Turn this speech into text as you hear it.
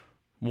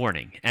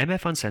Warning,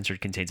 MF Uncensored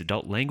contains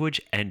adult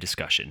language and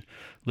discussion.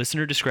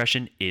 Listener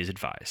discretion is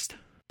advised.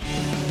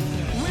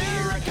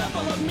 We're a couple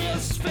of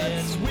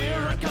misfits.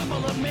 We're a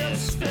couple of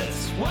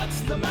misfits.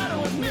 What's the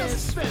matter with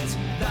misfits?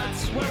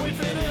 That's where we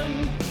fit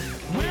in.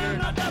 We're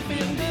not Duffy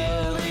and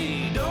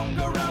Dilly. Don't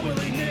go around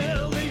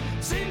willy-nilly.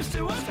 Seems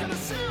to us kind of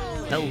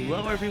silly.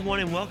 Hello, everyone,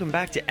 and welcome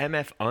back to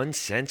MF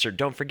Uncensored.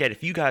 Don't forget,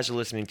 if you guys are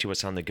listening to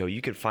us on the go,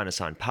 you can find us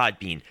on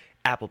Podbean,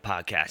 Apple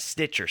Podcasts,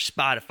 Stitcher,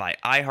 Spotify,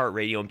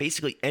 iHeartRadio, and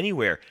basically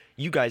anywhere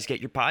you guys get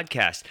your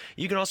podcast.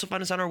 You can also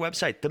find us on our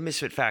website,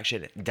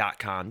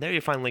 themisfitfaction.com. There you'll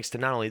find links to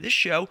not only this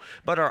show,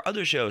 but our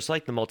other shows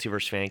like the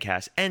Multiverse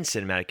Fancast and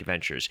Cinematic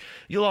Adventures.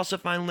 You'll also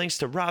find links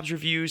to Rob's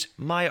reviews,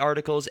 my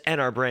articles, and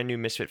our brand new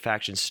Misfit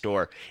Faction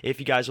store. If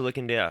you guys are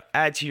looking to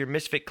add to your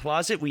Misfit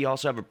closet, we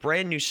also have a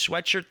brand new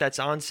sweatshirt that's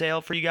on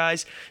sale for you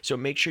guys, so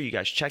make sure you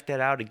guys check that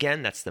out.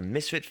 Again, that's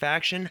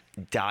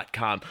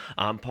themisfitfaction.com.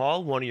 I'm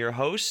Paul, one of your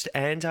hosts,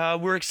 and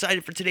we're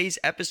excited for today's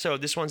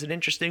episode. This one's an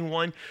interesting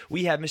one.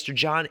 We have Mr.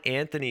 John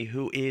Anthony,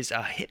 who is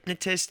a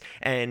hypnotist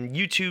and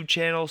YouTube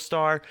channel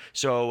star.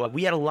 So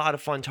we had a lot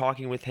of fun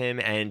talking with him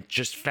and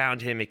just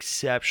found him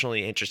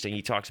exceptionally interesting.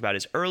 He talks about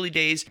his early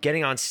days,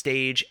 getting on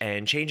stage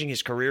and changing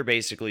his career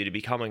basically to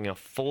becoming a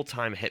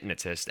full-time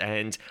hypnotist.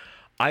 And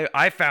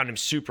I found him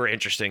super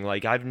interesting.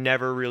 Like, I've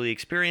never really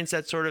experienced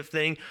that sort of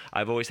thing.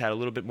 I've always had a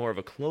little bit more of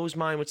a closed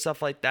mind with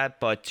stuff like that,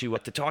 but to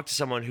talk to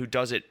someone who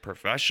does it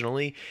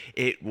professionally,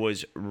 it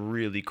was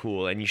really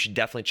cool, and you should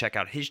definitely check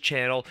out his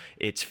channel.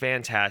 It's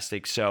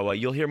fantastic. So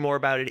you'll hear more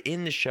about it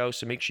in the show,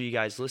 so make sure you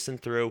guys listen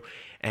through.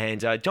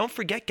 And don't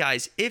forget,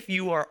 guys, if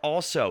you are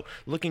also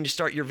looking to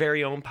start your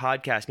very own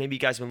podcast, maybe you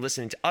guys have been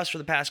listening to us for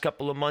the past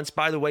couple of months.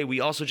 By the way, we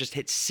also just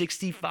hit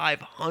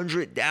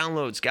 6,500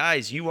 downloads.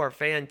 Guys, you are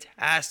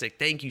fantastic.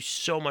 Thank you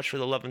so much for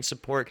the love and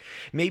support.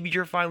 Maybe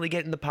you're finally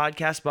getting the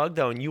podcast bug,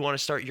 though, and you want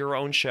to start your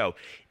own show.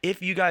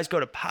 If you guys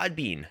go to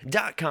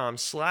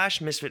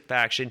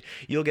podbean.com/misfitfaction,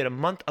 you'll get a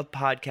month of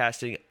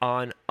podcasting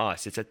on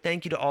us. It's a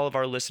thank you to all of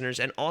our listeners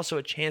and also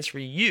a chance for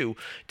you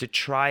to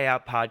try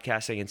out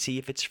podcasting and see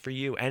if it's for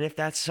you. And if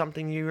that's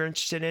something you're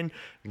interested in,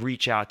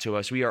 reach out to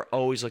us. We are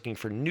always looking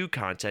for new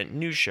content,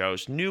 new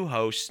shows, new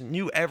hosts,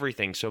 new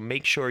everything. So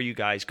make sure you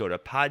guys go to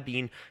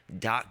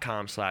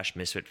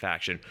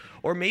podbean.com/misfitfaction.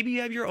 Or maybe you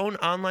have your own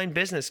online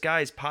business.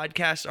 Guys,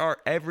 podcasts are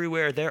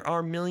everywhere. There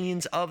are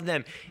millions of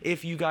them.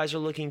 If you guys are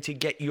looking to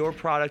get your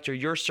product or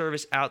your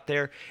service out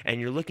there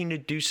and you're looking to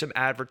do some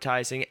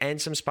advertising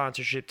and some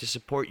sponsorship to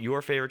support your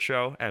favorite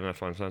show,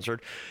 MF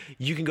Uncensored,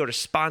 you can go to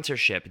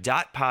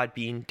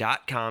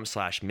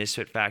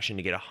sponsorship.podbean.com/misfitfaction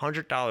to get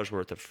 $100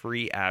 worth of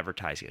free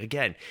advertising.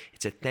 Again,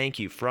 it's a thank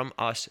you from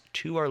us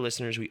to our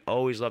listeners. We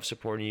always love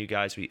supporting you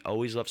guys. We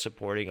always love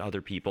supporting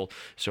other people.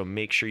 So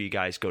make sure you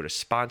guys go to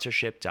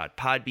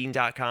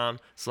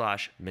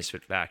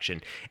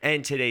sponsorship.podbean.com/misfitfaction.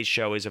 And today's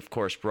show is, of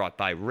course, brought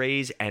by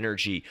Raise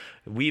Energy.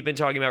 We've been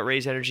talking about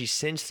Raise Energy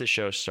since the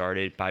show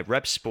started by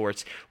Rep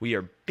Sports. We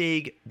are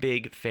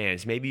big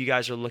fans. Maybe you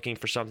guys are looking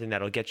for something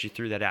that'll get you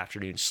through that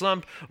afternoon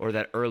slump or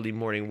that early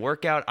morning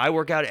workout. I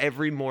work out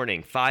every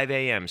morning, 5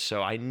 a.m.,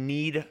 so I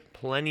need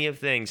plenty of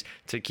things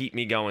to keep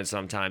me going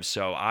sometimes,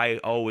 so I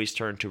always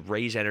turn to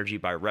Raise Energy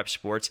by Rep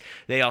Sports.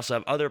 They also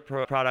have other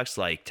products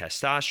like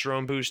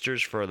testosterone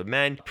boosters for the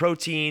men,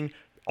 protein,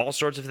 all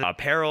sorts of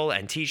apparel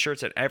and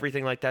t-shirts and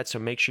everything like that, so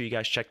make sure you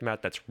guys check them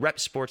out. That's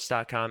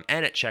repsports.com,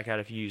 and at checkout,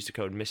 if you use the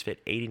code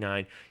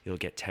MISFIT89, you'll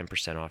get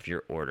 10% off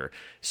your order.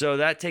 So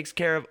that takes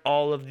care of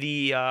all of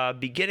the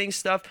beginning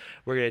stuff.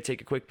 We're going to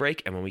take a quick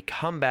break, and when we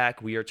come back,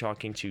 we are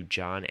talking to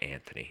John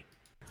Anthony.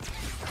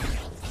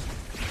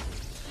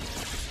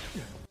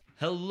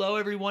 Hello,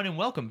 everyone, and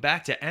welcome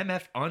back to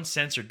MF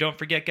Uncensored. Don't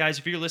forget, guys,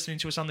 if you're listening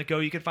to us on the go,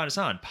 you can find us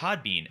on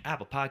Podbean,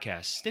 Apple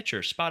Podcasts,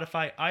 Stitcher,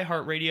 Spotify,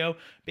 iHeartRadio,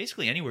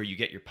 basically anywhere you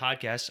get your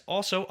podcasts.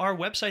 Also, our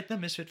website,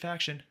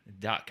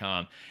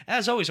 themisfitfaction.com.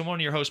 As always, I'm one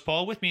of your hosts,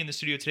 Paul. With me in the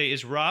studio today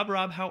is Rob.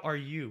 Rob, how are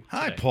you today?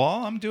 Hi,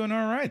 Paul. I'm doing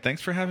all right.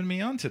 Thanks for having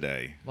me on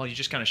today. Well, you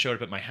just kind of showed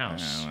up at my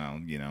house.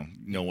 Well,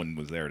 no one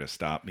was there to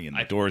stop me, and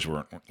the doors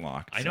weren't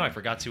locked. I know. I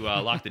forgot to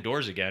lock the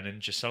doors again, and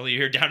just suddenly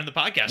you're here down in the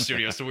podcast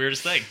studio. It's the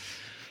weirdest thing.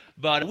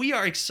 But we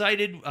are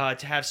excited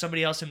to have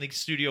somebody else in the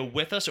studio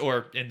with us,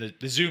 or in the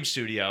Zoom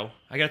studio.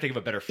 I got to think of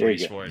a better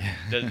phrase for it.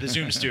 The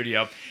Zoom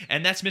studio.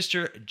 And that's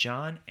Mr.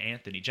 John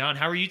Anthony. John,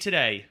 how are you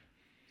today?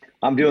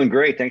 I'm doing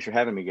great. Thanks for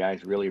having me,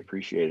 guys. Really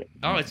appreciate it.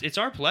 Oh, it's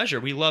our pleasure.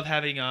 We love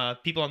having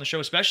people on the show,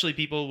 especially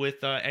people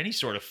with any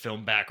sort of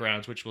film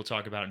backgrounds, which we'll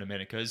talk about in a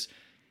minute, because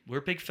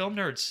we're big film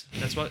nerds.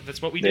 That's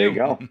what we do. There you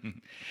go.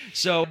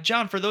 So,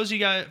 John, for those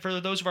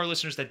of our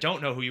listeners that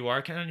don't know who you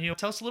are, can you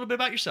tell us a little bit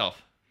about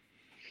yourself?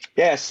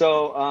 Yeah,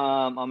 so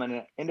I'm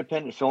an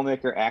independent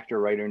filmmaker, actor,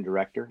 writer, and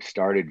director.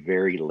 Started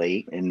very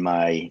late in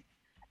my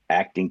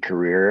acting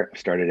career.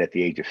 Started at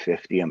the age of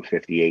 50. I'm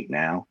 58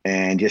 now,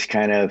 and just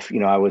kind of,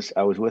 I was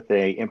with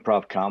a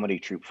improv comedy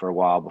troupe for a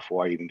while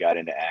before I even got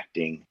into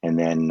acting, and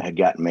then I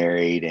got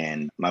married,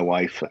 and my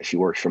wife, she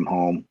works from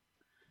home,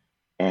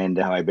 and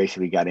how I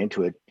basically got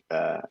into it.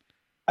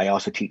 I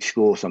also teach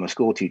school, so I'm a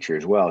school teacher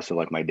as well. So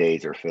like my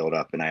days are filled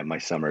up, and I have my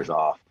summers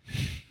off.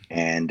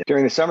 And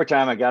during the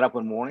summertime, I got up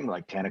one morning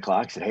like 10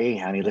 o'clock. Said, "Hey,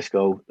 honey, let's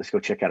go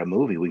check out a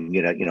movie. We can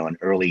get an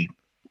early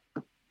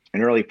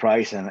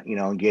price, and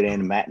and get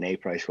in a matinee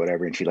price,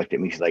 whatever." And she looked at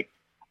me. She's like,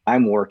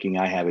 "I'm working.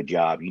 I have a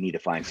job. You need to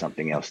find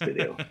something else to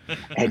do."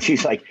 And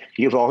she's like,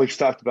 "You've always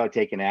talked about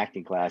taking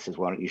acting classes.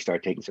 Why don't you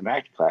start taking some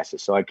acting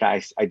classes?" So I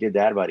did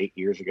that about 8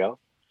 years ago,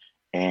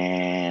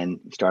 and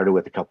started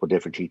with a couple of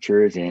different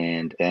teachers,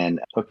 and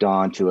hooked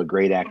on to a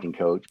great acting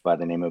coach by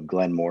the name of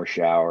Glenn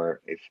Morshower.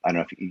 I don't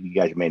know if you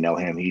guys may know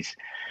him. He's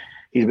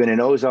been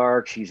in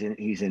Ozarks. He's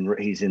in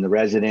The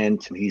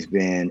Resident. He's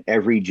been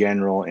every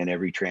general in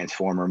every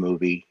Transformer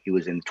movie. He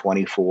was in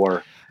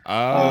 24.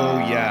 Oh,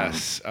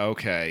 yes.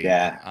 Okay.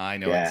 Yeah. I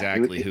know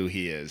exactly who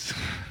he is.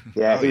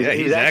 Yeah.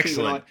 He's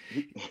excellent.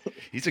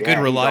 He's a good,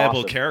 reliable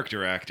awesome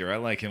character actor. I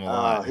like him a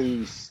lot.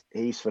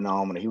 He's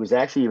phenomenal. He was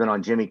actually even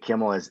on Jimmy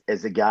Kimmel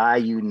as a guy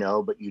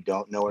but you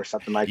don't know, or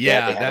something like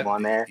that. They had him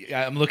on there.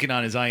 Yeah, I'm looking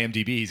on his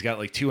IMDb. He's got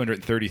like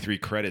 233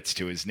 credits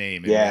to his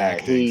name. Yeah,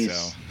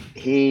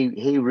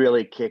 he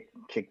really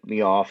kicked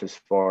me off as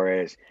far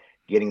as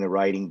getting the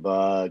writing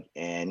bug,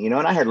 and and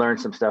I had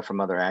learned some stuff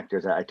from other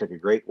actors. I took a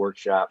great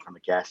workshop from a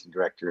casting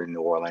director in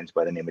New Orleans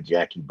by the name of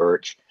Jackie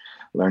Birch.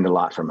 Learned a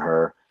lot from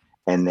her.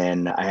 And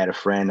then I had a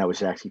friend, I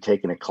was actually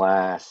taking a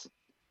class,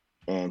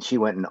 and she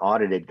went and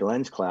audited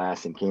Glenn's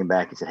class and came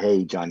back and said,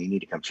 "Hey, John, you need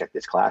to come check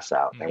this class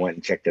out." And I went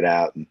and checked it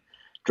out and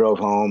drove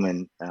home,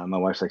 and my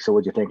wife's like, "So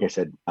what'd you think?" I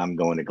said, "I'm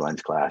going to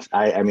Glenn's class."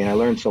 I mean, I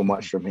learned so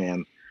much from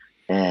him,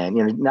 and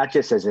not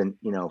just as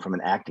from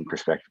an acting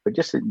perspective, but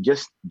just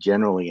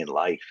generally in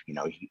life.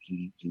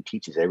 He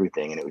teaches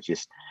everything, and it was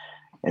just.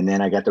 And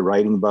then I got the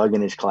writing bug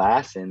in his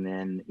class, and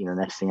then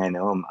next thing I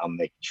know, I'm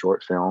making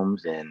short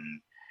films and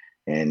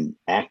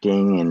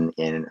acting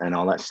and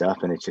all that stuff,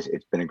 and it's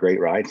been a great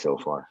ride so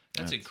far.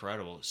 That's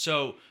incredible.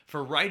 So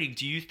for writing,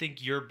 do you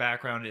think your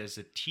background as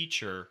a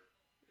teacher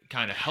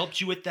kind of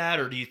helped you with that,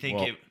 or do you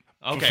think it?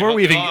 Okay. Before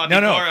we even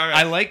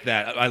I like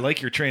that. I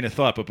like your train of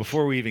thought, but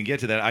before we even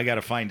get to that, I got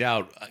to find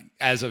out.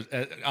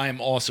 I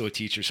am also a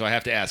teacher, so I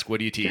have to ask, what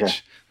do you teach? Yeah.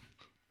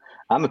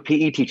 I'm a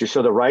PE teacher.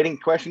 So the writing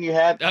question you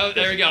had? Oh,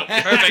 there we go.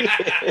 Perfect.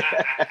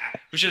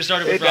 We should have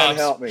started with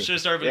Rob's. Should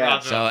have started with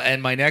Rob's. So,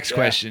 and my next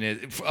question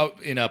is,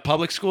 in a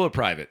public school or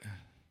private?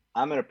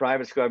 I'm in a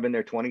private school. I've been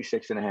there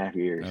 26 and a half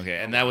years. Okay,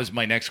 and that was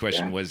my next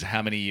question was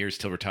how many years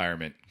till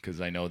retirement?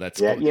 Because I know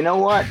that's... Yeah, you know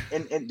what?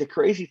 And the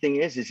crazy thing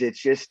is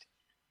it's just,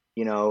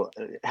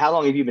 how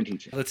long have you been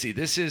teaching? Let's see.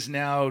 This is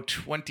now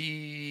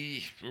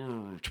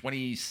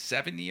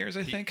 27 years,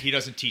 I think. He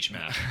doesn't teach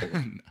math.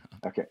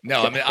 Okay.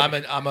 No,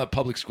 I'm a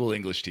public school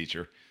English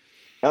teacher.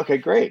 Okay,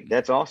 great.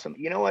 That's awesome.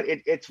 You know what?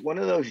 It's one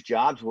of those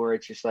jobs where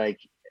it's just like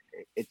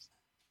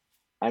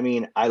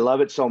I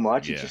love it so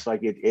much. Yeah. It's just like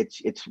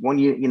it's one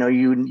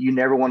you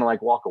never want to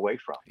like walk away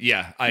from.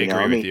 Yeah, I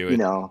agree with you.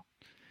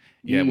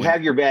 You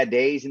have your bad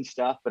days and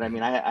stuff, but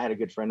I had a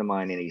good friend of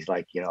mine, and he's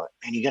like, man,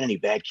 you got any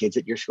bad kids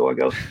at your school? I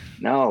go,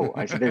 no.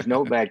 I said, there's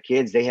no bad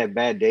kids. They have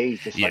bad days,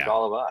 just like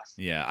all of us.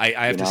 Yeah,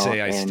 I have to say,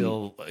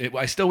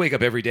 I still wake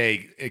up every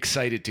day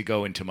excited to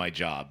go into my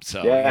job.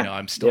 So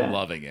I'm still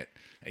loving it,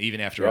 even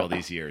after all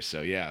these years.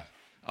 So yeah.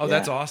 Oh,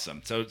 that's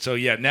awesome. So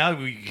now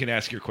we can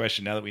ask your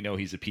question now that we know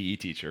he's a PE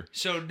teacher.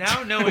 So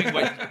now knowing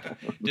what...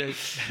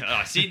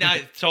 see, now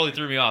it totally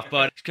threw me off.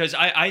 But because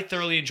I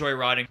thoroughly enjoy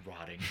writing.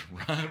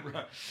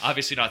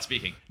 Obviously not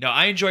speaking. No,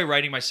 I enjoy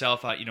writing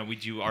myself. We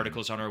do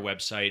articles on our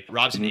website.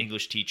 Rob's an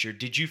English teacher.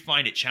 Did you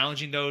find it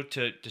challenging, though,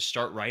 to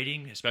start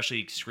writing,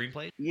 especially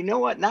screenplays? You know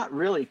what? Not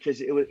really, because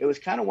it was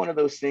kind of one of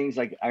those things.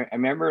 Like I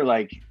remember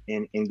like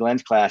in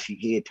Glenn's class,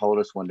 he had told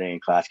us one day in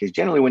class, because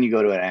generally when you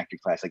go to an acting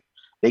class, like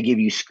they give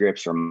you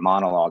scripts or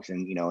monologues,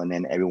 and and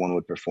then everyone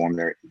would perform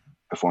their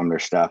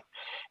stuff.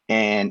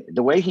 And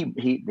the way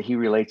he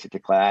relates it to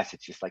class,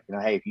 it's just like,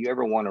 hey, if you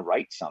ever want to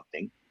write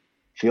something,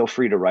 feel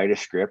free to write a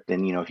script,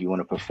 and if you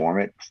want to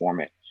perform it, perform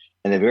it.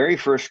 And the very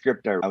first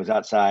script, I was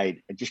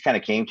outside. It just kind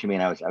of came to me,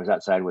 and I was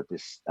outside with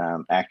this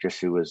actress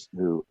who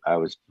I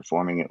was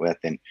performing it with,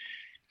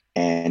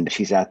 and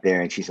she's out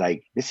there, and she's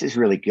like, "This is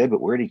really good,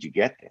 but where did you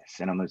get this?"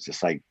 And I'm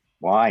just like,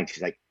 "Why?" And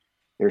she's like,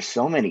 "There's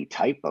so many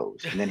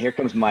typos." And then here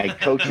comes my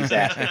coach's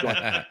ass going,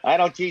 "I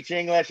don't teach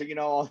English," or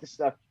all this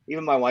stuff.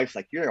 Even my wife's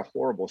like, "You're a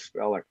horrible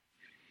speller."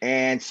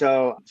 And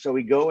so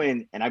we go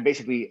in, and I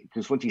basically,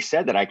 because when she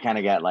said that, I kind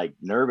of got like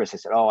nervous. I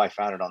said, "Oh, I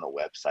found it on the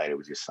website. It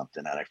was just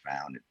something that I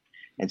found."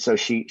 And so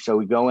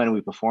we go in and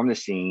we perform the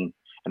scene.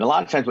 And a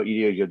lot of times what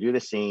you do is you'll do the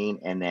scene,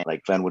 and then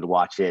like Glenn would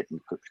watch it and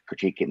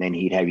critique it, and then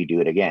he'd have you do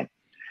it again.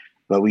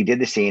 But we did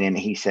the scene, and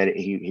he said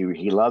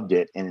he loved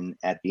it. And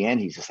at the end,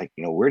 he's just like,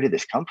 "Where did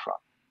this come from?"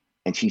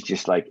 And she's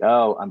just like,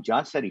 "Oh,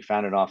 John said he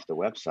found it off the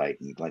website."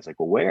 And Glenn's like,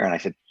 "Well, where?" And I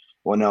said,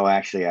 "Well, no,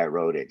 actually, I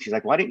wrote it." She's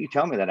like, "Why didn't you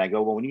tell me that?" I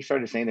go, "Well, when you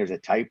started saying there's a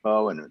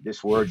typo and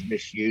this word's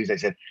misused," I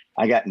said,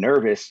 "I got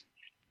nervous,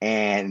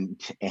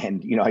 and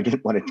I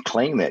didn't want to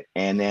claim it."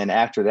 And then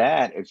after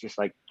that, it's just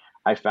like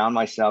I found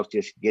myself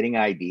just getting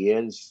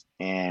ideas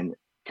and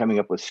coming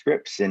up with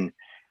scripts, and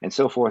and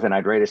so forth. And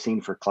I'd write a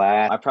scene for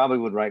class. I probably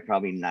would write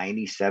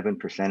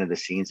 97% of the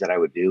scenes that I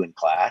would do in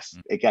class.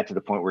 It got to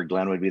the point where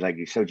Glenn would be like,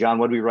 so John,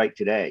 what do we write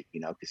today?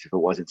 Because if it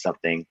wasn't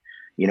something,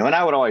 and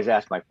I would always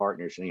ask my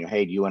partners,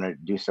 hey, do you want to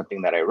do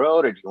something that I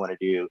wrote, or do you want to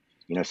do,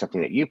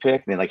 something that you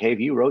picked? And they're like, hey, if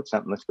you wrote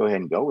something, let's go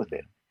ahead and go with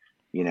it.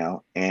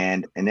 And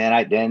then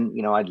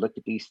I'd look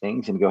at these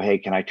things and go, hey,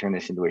 can I turn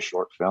this into a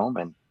short film?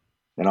 And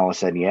then all of a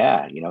sudden,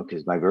 yeah,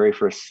 because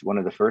one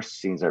of the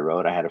first scenes I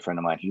wrote, I had a friend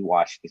of mine, he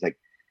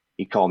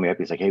called me up.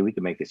 He's like, hey, we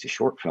can make this a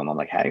short film. I'm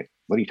like,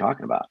 what are you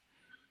talking about?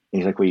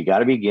 And he's like, well, you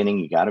got a beginning,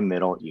 you got a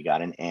middle, you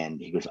got an end.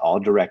 He goes, I'll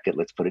direct it.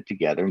 Let's put it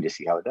together and just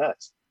see how it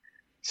does.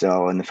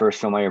 So, and the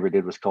first film I ever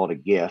did was called A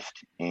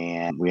Gift,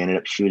 and we ended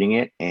up shooting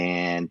it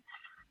and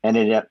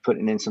ended up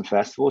putting in some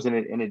festivals, and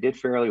it did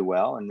fairly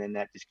well. And then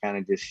that just kind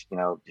of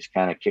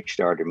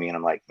kickstarted me. And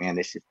I'm like, man,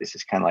 this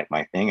is kind of like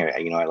my thing.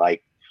 I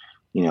like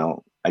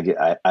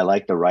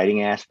the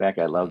writing aspect.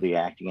 I love the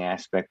acting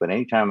aspect, but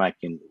anytime I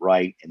can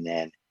write and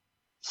then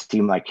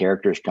see my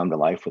characters come to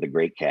life with a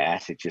great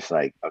cast, it's just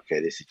like, okay,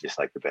 this is just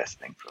like the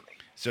best thing for me.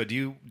 So do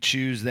you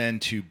choose then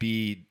to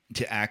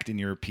act in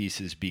your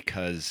pieces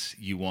because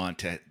you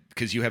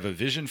have a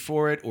vision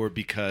for it, or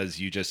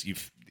because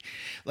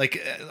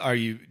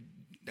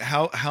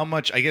how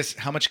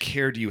much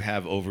care do you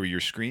have over your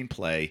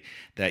screenplay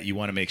that you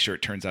want to make sure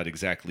it turns out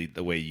exactly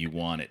the way you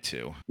want it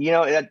to?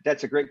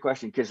 That's a great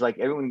question, because like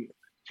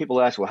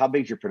people ask, well, how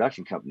big's your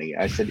production company?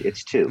 I said,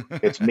 it's two.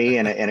 It's me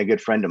and a good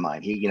friend of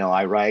mine. He,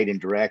 I write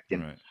and direct,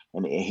 and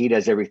he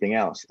does everything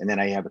else. And then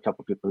I have a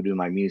couple of people who do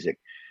my music.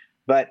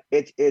 But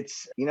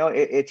it's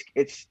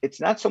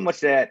not so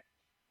much that,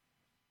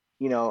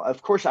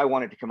 of course I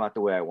want it to come out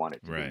the way I want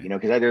it to be,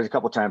 because there's a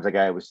couple of times like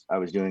I was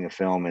doing a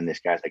film and this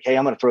guy's like, hey,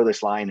 I'm going to throw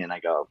this line in. I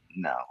go,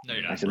 no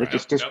you're not. I said,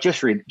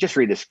 just read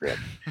the script.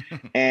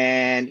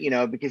 And,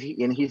 because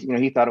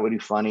he thought it would be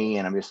funny.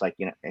 And I'm just like,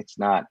 it's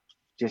not.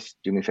 Just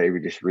do me a favor,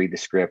 just read the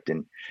script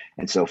and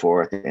so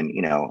forth. And,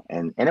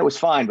 and it was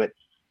fine. But,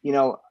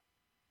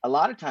 a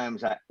lot of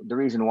times the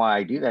reason why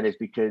I do that is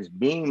because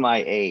being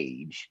my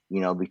age,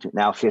 between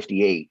now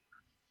 58,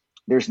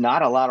 there's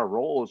not a lot of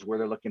roles where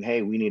they're looking,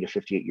 hey, we need a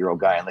 58-year-old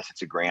guy, unless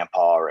it's a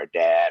grandpa or a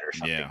dad or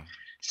something. Yeah.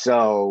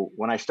 So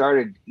when I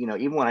started,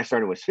 even when I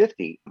started was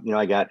 50,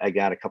 I got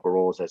a couple of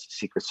roles as a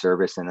Secret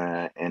Service in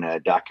a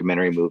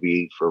documentary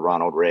movie for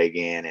Ronald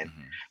Reagan. And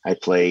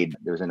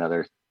there was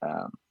another,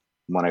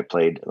 one I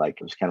played, like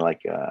it was kind of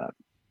like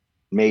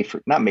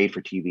not made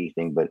for TV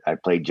thing, but I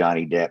played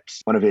Johnny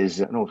Depp's one of his,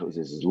 I don't know if it was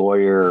his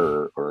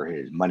lawyer or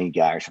his money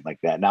guy or something like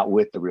that. Not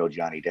with the real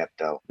Johnny Depp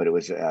though, but it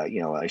was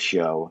a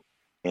show.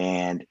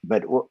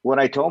 But what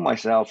I told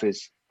myself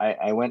is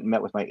I went and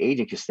met with my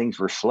agent because things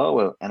were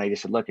slow, and I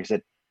just said, look,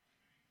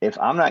 if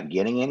I'm not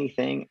getting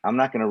anything, I'm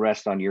not going to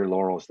rest on your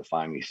laurels to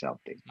find me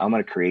something. I'm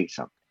going to create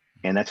something,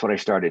 and that's what I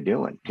started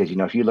doing. Because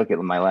if you look at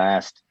my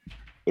last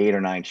 8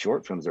 or 9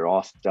 short films, they're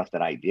all stuff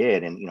that I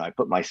did. And, I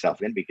put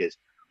myself in because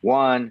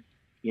one,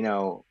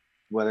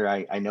 whether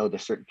I know the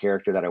certain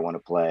character that I want to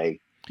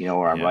play,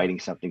 or I'm writing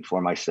something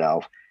for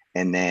myself.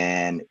 And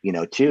then,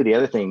 two, the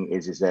other thing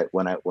is that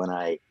when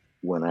I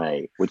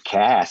would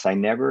cast, I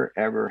never,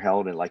 ever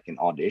held it like an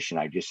audition.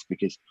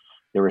 Because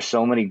there were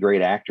so many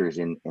great actors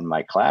in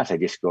my class. I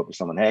just go up to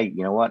someone, hey,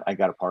 you know what? I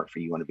got a part for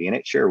you. You want to be in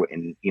it? Sure.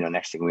 And,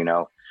 next thing we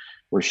know,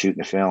 we're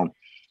shooting a film.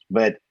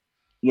 But,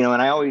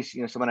 and I always,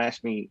 someone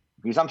asked me,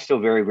 because I'm still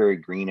very, very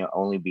green at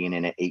only being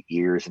in it 8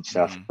 years and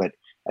stuff. Mm-hmm. But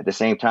at the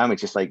same time, it's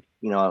just like,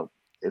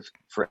 it's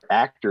for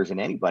actors and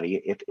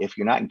anybody, if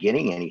you're not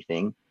getting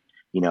anything,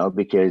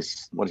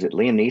 because what is it?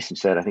 Liam Neeson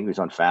said, I think he was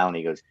on Fallon.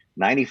 He goes,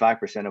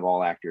 95% of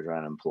all actors are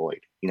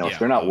unemployed. If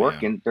they're not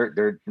working,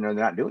 they're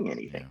not doing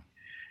anything. Yeah.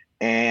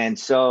 And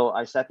so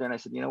I sat there and I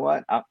said, you know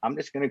what, I'm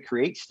just going to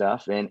create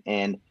stuff. And,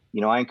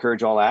 I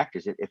encourage all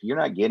actors, if you're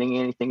not getting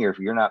anything, or if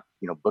you're not,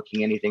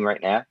 booking anything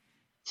right now,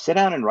 sit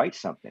down and write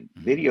something,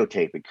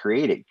 videotape it,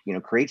 create it,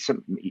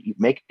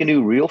 make a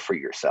new reel for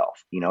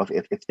yourself,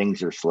 if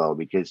things are slow,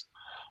 because,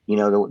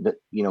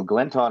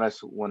 Glenn taught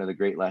us one of the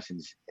great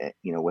lessons,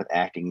 with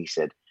acting. He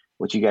said,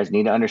 what you guys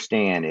need to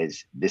understand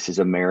is this is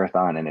a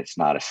marathon and it's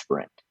not a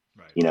sprint,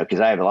 right? Because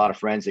I have a lot of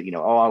friends that,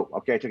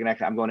 okay, I took an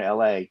action, I'm going to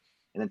LA.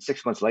 And then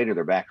 6 months later,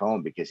 they're back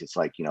home because it's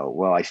like,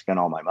 well, I spent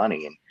all my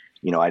money and,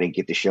 I didn't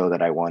get the show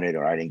that I wanted,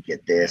 or I didn't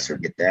get this or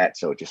get that.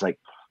 So just like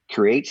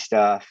create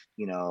stuff,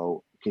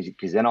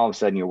 because then all of a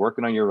sudden you're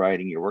working on your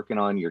writing, you're working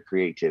on your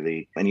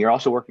creativity, and you're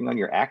also working on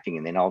your acting.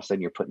 And then all of a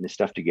sudden you're putting this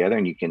stuff together,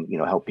 and you can,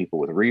 help people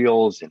with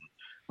reels. And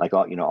like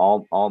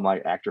all my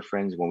actor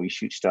friends, when we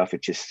shoot stuff,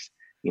 it's just,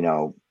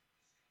 no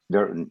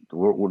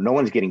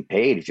one's getting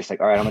paid. It's just like,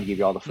 all right, I'm going to give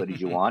you all the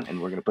footage you want,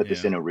 and we're going to put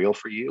this in a reel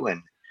for you.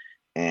 And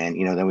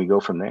then we go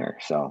from there.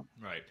 So,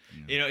 right.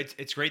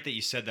 It's great that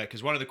you said that,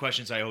 because one of the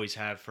questions I always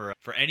have for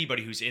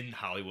anybody who's in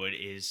Hollywood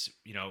is,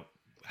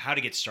 how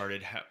to get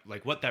started,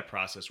 what that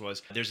process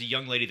was. There's a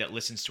young lady that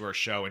listens to our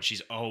show, and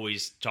she's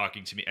always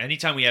talking to me.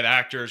 Anytime we have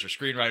actors or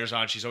screenwriters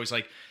on, she's always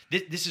like,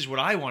 this is what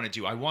I want to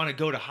do. I want to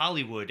go to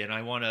Hollywood, and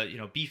I want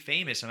to, be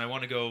famous, and I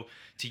want to go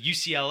to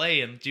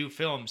UCLA and do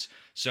films.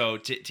 So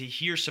to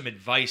hear some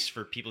advice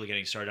for people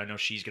getting started, I know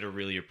she's going to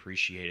really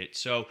appreciate it.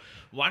 So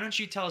why don't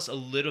you tell us a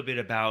little bit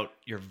about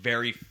your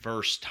very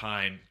first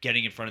time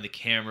getting in front of the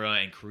camera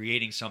and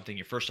creating something,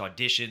 your first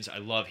auditions? I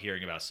love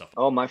hearing about stuff.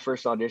 Oh, my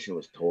first audition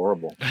was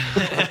horrible.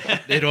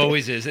 It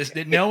always is.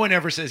 No one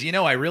ever says,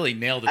 I really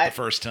nailed it the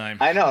first time.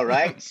 I know,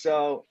 right?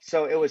 So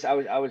it was, I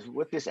was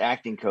with this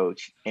acting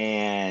coach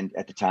and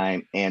at the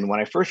time, and when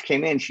I first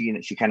came in,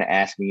 she kind of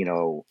asked me,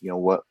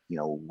 what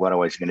I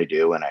was going to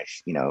do. And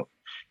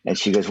and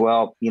she goes,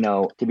 well,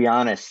 to be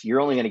honest, you're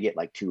only going to get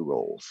like 2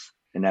 roles.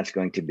 And that's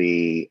going to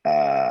be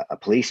a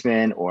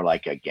policeman or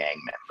like a gang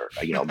member,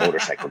 a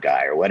motorcycle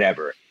guy or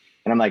whatever.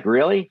 And I'm like,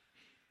 really?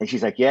 And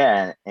she's like,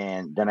 yeah.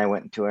 And then I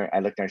went into her, I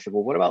looked at her, I said,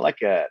 well, what about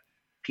like a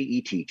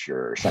PE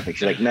teacher or something?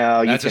 She's like,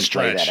 no, you can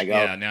play that. I go,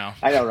 yeah, no.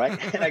 I know,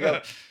 right? And I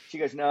go, she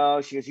goes,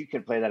 no. She goes, you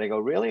can play that. I go,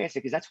 really? I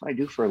said, because that's what I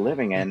do for a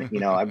living. And,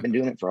 I've been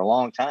doing it for a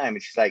long time.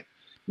 And she's like,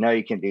 no,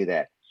 you can do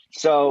that.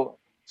 So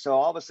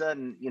all of a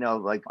sudden,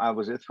 like I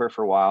was with her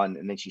for a while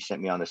and then she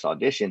sent me on this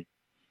audition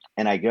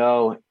and I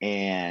go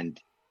and,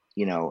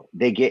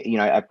 they get,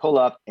 I pull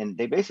up and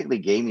they basically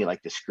gave me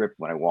like the script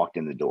when I walked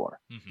in the door.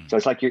 Mm-hmm. So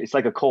it's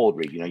like a cold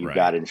read, you've right.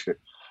 got it in the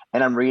script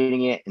and I'm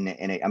reading it and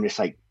I'm just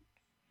like,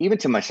 even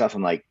to myself,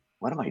 I'm like,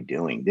 what am I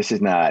doing? This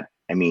is not,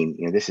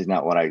 this is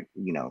not what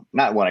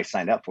not what I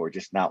signed up for,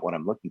 just not what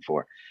I'm looking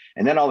for.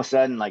 And then all of a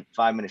sudden, like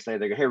 5 minutes later,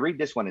 they go, hey, read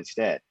this one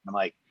instead. And I'm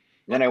like,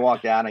 then I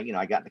walked out and,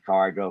 I got in the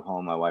car, I drove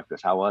home. My wife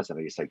goes, how was it?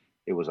 I just like,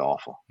 it was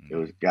awful.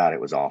 It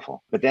was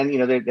awful. But then,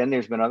 then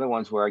there's been other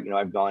ones where,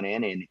 I've gone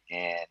in and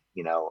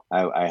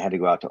I had to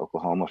go out to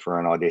Oklahoma for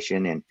an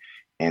audition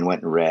and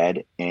went and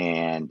read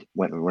in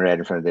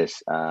front of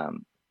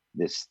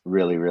this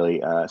really,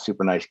 really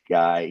super nice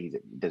guy.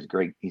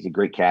 He's a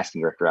great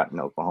casting director out in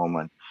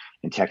Oklahoma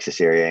and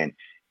Texas area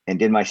and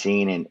did my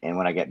scene. And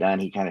when I got done,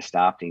 he kind of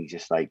stopped and he's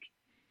just like,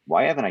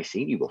 why haven't I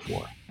seen you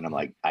before? And I'm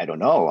like, I don't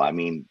know.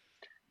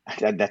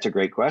 That's a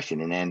great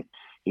question. And then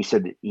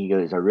he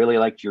goes, I really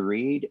liked your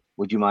read.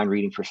 Would you mind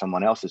reading for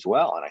someone else as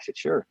well? And I said,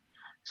 sure.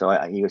 So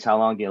he goes, how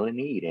long do you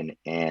need?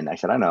 And I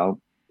said, I don't know,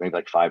 maybe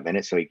like 5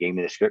 minutes. So he gave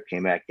me the script,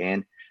 came back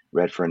in,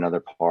 read for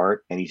another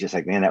part. And he's just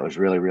like, man, that was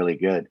really, really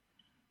good.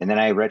 And then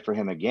I read for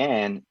him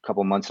again a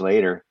couple months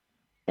later.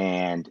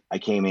 And I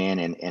came in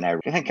and I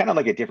kind of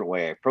like a different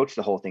way. I approached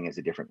the whole thing as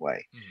a different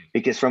way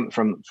because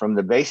from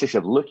the basics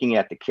of looking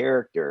at the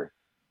character,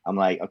 I'm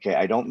like, okay,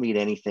 I don't meet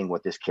anything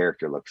what this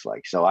character looks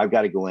like. So I've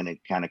got to go in and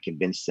kind of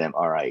convince them,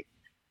 all right,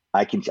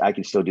 I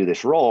can still do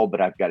this role,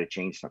 but I've got to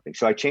change something.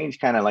 So I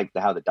changed kind of like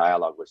how the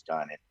dialogue was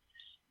done.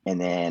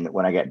 And then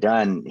when I got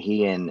done,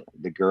 he and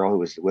the girl who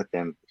was with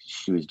them,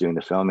 she was doing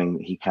the filming,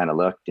 he kind of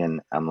looked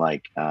and I'm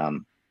like,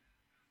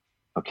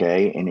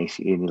 okay. And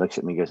he looks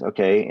at me and goes,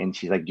 okay. And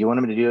she's like, do you want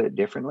him to do it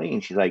differently?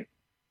 And she's like,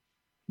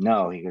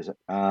 no. He goes,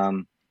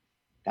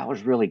 that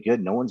was really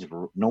good. No one's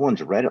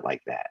read it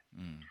like that.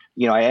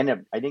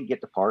 I didn't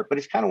get the part, but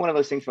it's kind of one of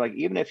those things where like,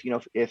 even if,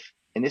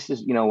 and this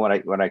is,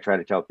 what I try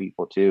to tell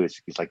people too,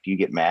 it's like, do you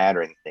get mad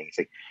or anything? It's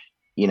like,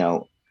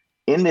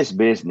 in this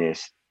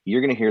business, you're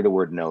going to hear the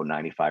word no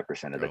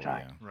 95% of the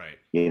time. Yeah.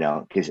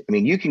 Right. Because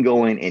you can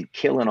go in and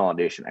kill an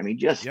audition.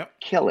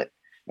 Kill it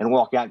and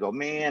walk out and go,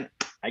 man,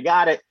 I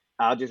got it.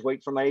 I'll just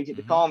wait for my agent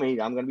to call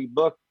me. I'm going to be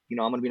booked. I'm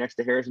going to be next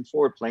to Harrison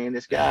Ford playing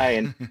this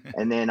guy.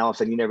 And then all of a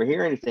sudden you never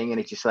hear anything. And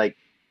it's just like,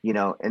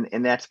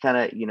 and that's kind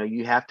of,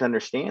 you have to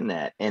understand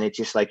that. And it's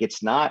just like,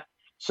 it's not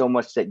so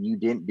much that you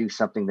didn't do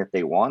something that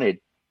they wanted,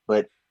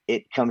 but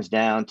it comes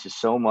down to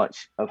so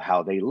much of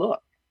how they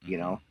look,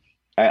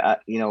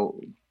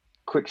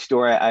 quick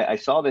story. I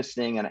saw this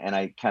thing and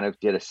I kind of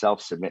did a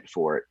self-submit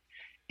for it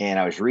and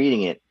I was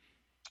reading it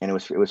and it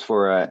was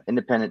for an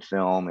independent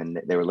film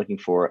and they were looking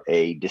for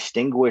a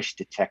distinguished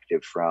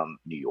detective from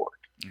New York.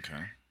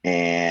 Okay.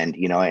 And,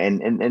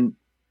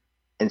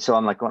 and so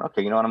I'm like going,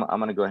 okay, I'm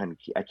going to go ahead and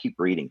I keep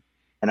reading.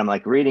 And I'm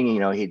like reading,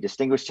 he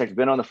distinguished detective,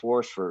 been on the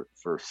force for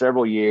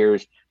several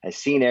years, has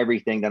seen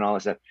everything, done all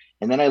this stuff.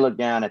 And then I look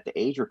down at the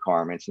age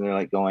requirements and they're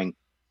like going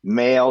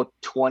male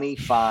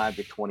 25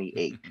 to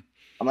 28.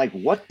 I'm like,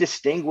 what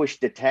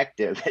distinguished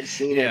detective has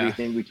seen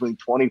everything between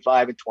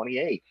 25 and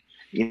 28?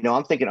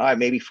 I'm thinking, all right,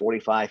 maybe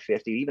 45,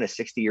 50, even a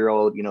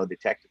 60-year-old,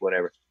 detective,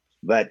 whatever.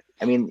 But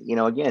I mean,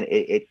 again,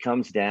 it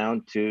comes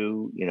down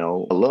to,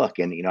 a look.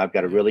 And, I've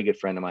got a really good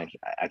friend of mine.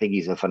 I think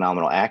he's a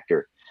phenomenal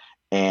actor.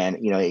 And,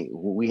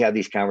 we have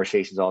these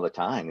conversations all the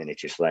time. And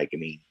it's just like,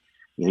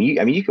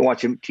 you can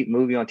watch a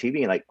movie on TV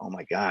and like, oh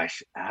my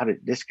gosh, how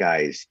did this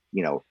guy's,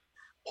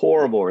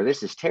 horrible, or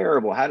this is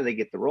terrible. How do they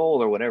get the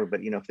role or whatever?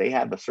 But, if they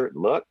have a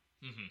certain look,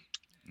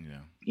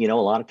 a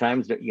lot of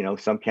times that,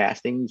 some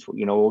castings,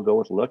 will go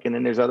with look. And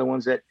then there's other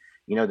ones that,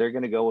 they're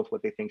going to go with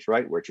what they think's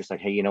right. Where it's just like,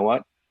 hey, you know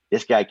what?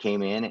 This guy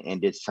came in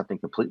and did something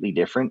completely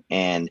different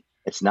and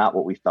it's not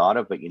what we thought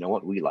of, but you know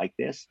what? We like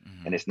this.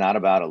 And it's not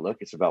about a look.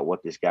 It's about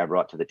what this guy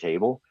brought to the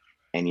table.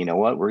 And you know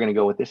what? We're going to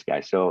go with this guy.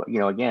 So,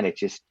 again,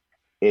 it's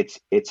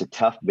a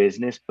tough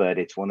business, but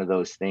it's one of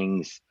those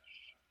things,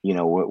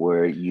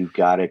 where you've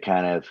got to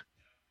kind of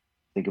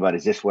think about,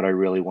 is this what I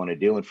really want to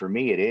do? And for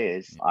me, it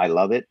is. I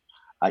love it.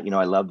 I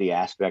love the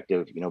aspect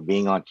of,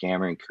 being on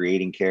camera and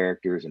creating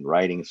characters and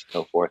writing and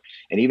so forth.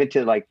 And even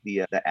to like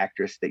the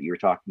actress that you were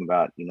talking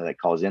about, that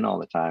calls in all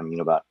the time,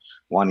 about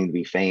wanting to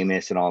be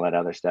famous and all that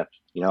other stuff.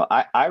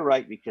 I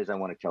write because I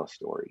want to tell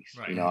stories.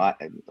 Right. I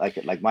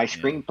like my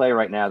screenplay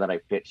right now that I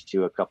pitched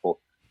to a couple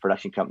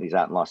production companies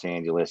out in Los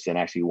Angeles,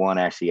 and one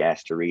actually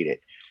asked to read it.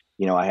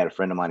 I had a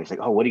friend of mine. He's like,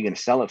 "Oh, what are you going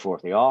to sell it for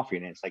if they offer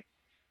you?" And it's like,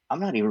 I'm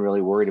not even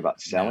really worried about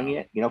selling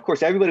it. Of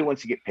course, everybody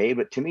wants to get paid,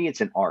 but to me,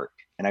 it's an art.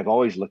 And I've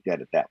always looked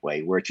at it that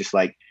way, where it's just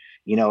like,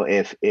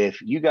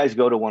 if you guys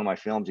go to one of my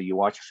films or you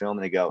watch a film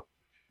and they go,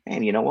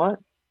 "Man, you know what?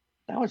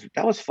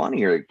 That was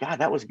funny," or "God,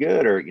 that was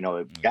good," or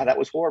 "God, that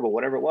was horrible,"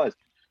 whatever it was.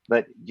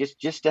 But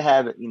just to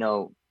have it,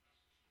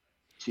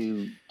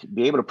 to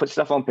be able to put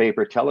stuff on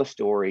paper, tell a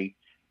story,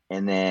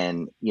 and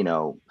then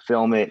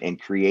film it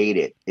and create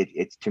it.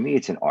 It's to me,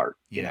 it's an art.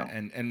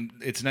 And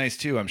it's nice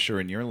too, I'm sure,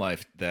 in your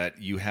life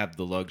that you have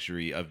the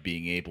luxury of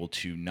being able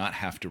to not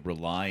have to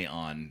rely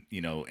on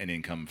an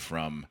income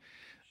from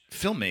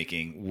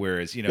filmmaking,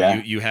 whereas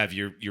you have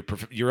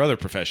your other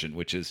profession,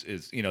 which is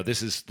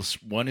this is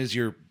one is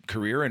your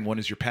career and one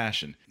is your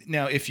passion.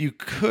 Now, if you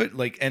could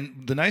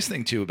and the nice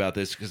thing too about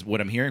this, because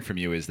what I'm hearing from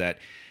you is that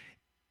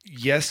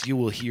yes, you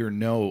will hear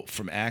no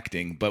from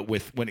acting, but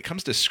when it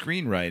comes to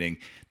screenwriting,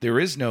 there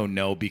is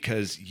no,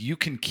 because you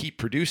can keep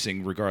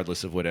producing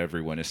regardless of what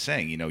everyone is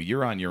saying.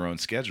 You're on your own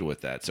schedule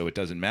with that, so it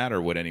doesn't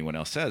matter what anyone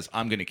else says.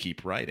 I'm going to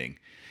keep writing.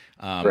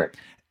 Correct.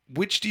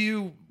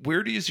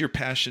 Where does your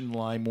passion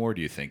lie more,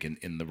 do you think,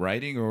 in the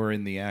writing or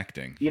in the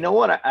acting? You know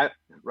what? I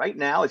right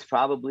now it's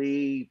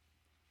probably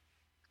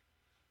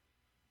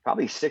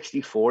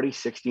 60-40,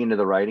 60 into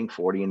the writing,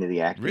 40 into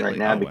the acting right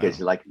now, because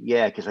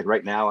because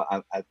right now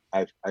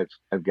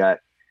I've got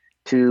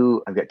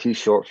two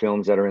short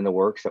films that are in the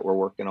works that we're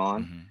working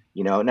on.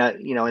 Now,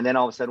 and then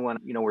all of a sudden when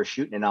we're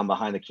shooting and I'm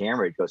behind the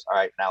camera, it goes, all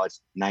right, now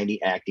it's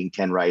 90 acting,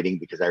 10 writing,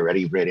 because I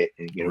already read it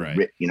and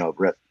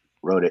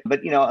wrote it.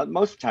 But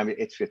most of the time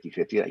it's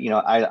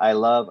 50-50. I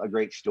love a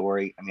great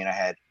story. I mean, I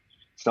had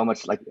so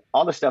much, like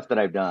all the stuff that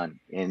I've done,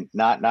 and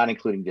not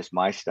including just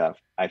my stuff,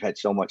 I've had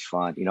so much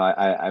fun.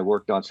 I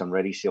worked on some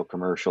Ready Seal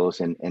commercials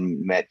and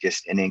met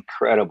just an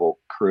incredible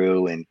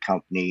crew and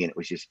company, and it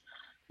was just,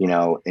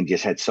 and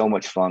just had so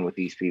much fun with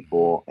these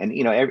people. And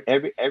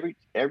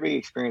every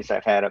experience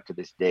I've had up to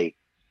this date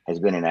has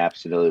been an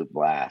absolute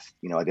blast.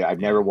 I've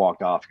never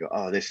walked off and go,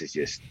 "Oh, this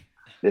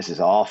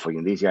is awful.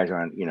 These guys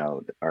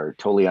are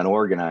totally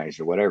unorganized,"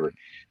 or whatever.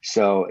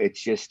 So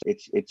it's just,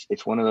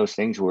 it's one of those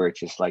things where it's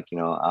just like,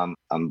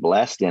 I'm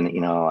blessed, and,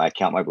 I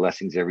count my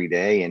blessings every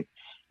day. And,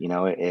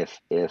 if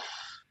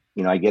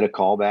I get a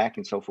call back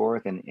and so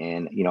forth,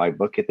 and I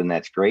book it, then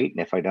that's great.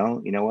 And if I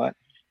don't, you know what,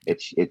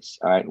 it's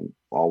all right.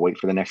 I'll wait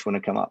for the next one to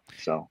come up.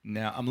 So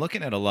now I'm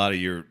looking at a lot of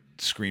your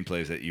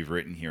screenplays that you've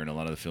written here and a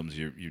lot of the films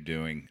you're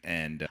doing.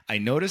 And I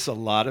notice a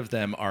lot of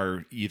them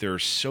are either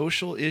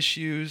social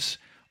issues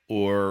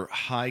or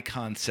high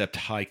concept,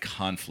 high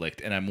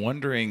conflict. And I'm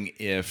wondering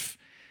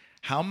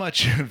how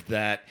much of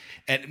that,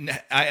 and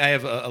I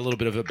have a little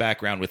bit of a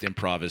background with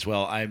improv as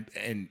well.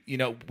 When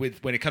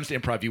it comes to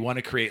improv, you want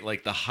to create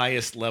like the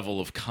highest level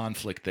of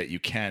conflict that you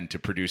can to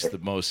produce the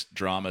most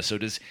drama. So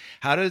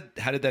how did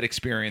that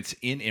experience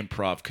in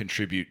improv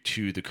contribute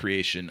to the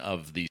creation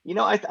of the?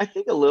 I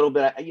think a little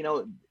bit.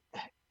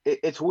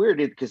 It's weird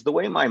because the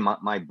way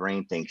my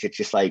brain thinks, it's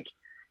just like,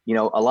 a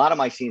lot of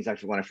my scenes,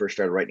 actually, when I first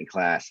started writing in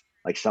class,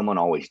 like someone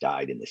always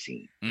died in the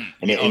scene.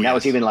 And that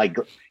was even like,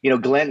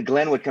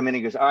 Glenn would come in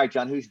and goes, "All right,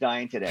 John, who's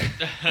dying today?"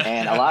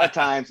 And a lot of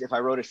times if I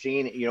wrote a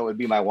scene, it would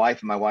be my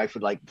wife, and my wife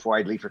would, like, before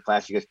I'd leave for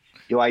class, she goes,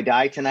 "Do I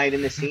die tonight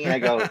in the scene?" I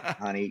go,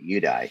 "Honey,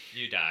 you die."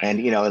 You die. And,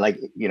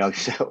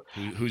 so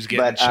who's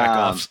getting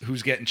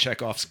who's getting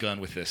Chekhov's gun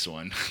with this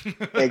one?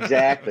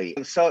 Exactly.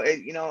 So,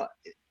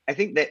 I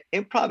think that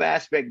improv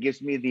aspect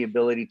gives me the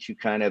ability to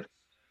kind of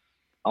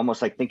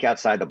almost like think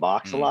outside the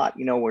box a lot,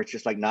 where it's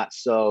just like not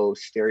so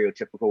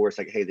stereotypical, where it's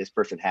like, hey, this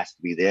person has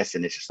to be this.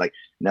 And it's just like,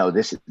 no,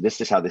 this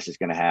is how this is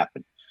going to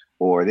happen.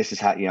 Or this is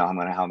how, how I'm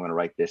going to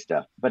write this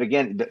stuff. But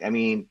again, I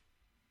mean,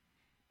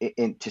 I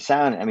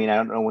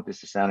don't know what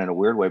this is sound in a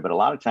weird way, but a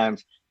lot of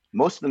times,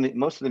 most of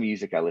the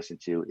music I listen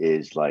to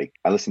is like,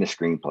 I listen to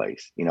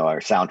screenplays, or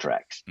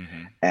soundtracks.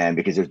 And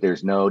because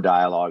there's no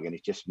dialogue and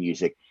it's just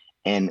music.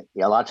 And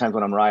a lot of times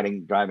when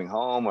I'm driving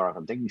home, or if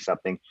I'm thinking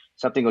something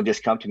will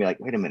just come to me like,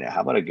 wait a minute,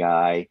 how about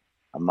a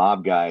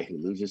mob guy who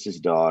loses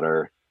his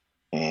daughter,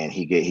 and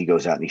he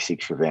goes out and he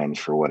seeks revenge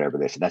for whatever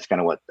this, and that's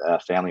kind of what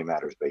Family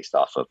Matters based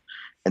off of.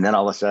 And then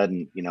all of a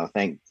sudden,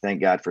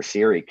 thank God for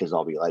Siri, because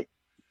I'll be like,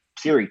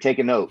 Siri, take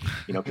a note,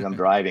 because I'm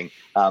driving.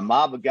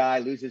 Mob guy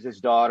loses his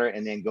daughter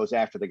and then goes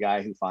after the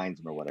guy who finds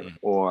him or whatever.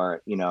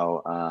 Or,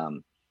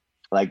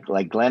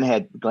 like Glenn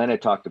had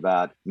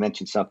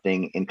mentioned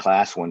something in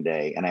class one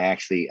day, and I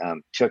actually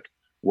took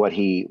what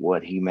he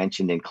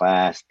mentioned in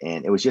class,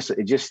 and it was just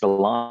a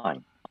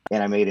line,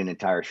 and I made an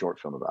entire short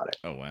film about it.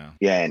 Oh wow!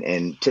 Yeah,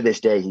 and to this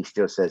day, he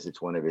still says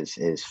it's one of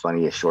his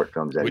funniest short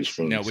films that he's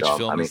seen. Now, which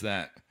film is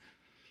that?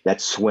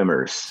 That's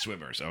Swimmers.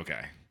 Swimmers,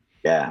 okay.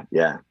 Yeah.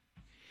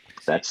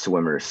 That's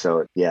Swimmers.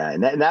 So yeah,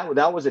 and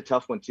that was a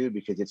tough one too,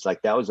 because it's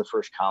like that was the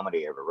first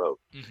comedy I ever wrote.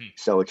 Mm-hmm.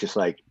 So it's just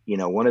like,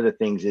 one of the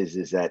things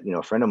is that,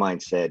 a friend of mine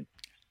said,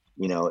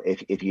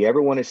 if you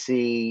ever want to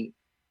see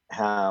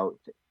how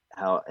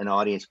an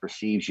audience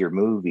perceives your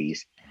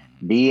movies,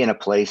 be in a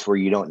place where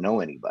you don't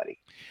know anybody.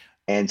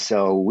 And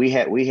so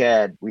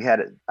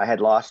I had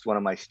lost one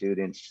of my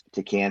students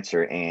to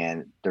cancer,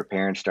 and their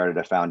parents started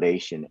a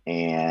foundation,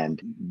 and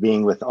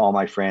being with all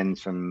my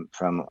friends from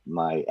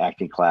my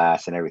acting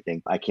class and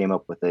everything, I came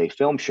up with a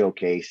film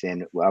showcase,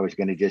 and I was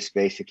going to just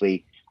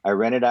basically, I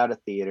rented out a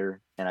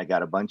theater, and I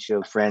got a bunch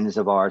of friends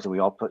of ours, and we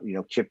all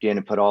chipped in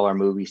and put all our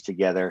movies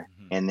together.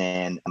 Mm-hmm. And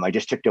then I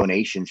just took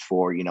donations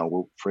for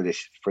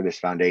this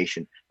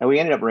foundation, and we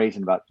ended up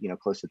raising about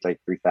close to like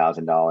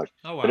 $3,000.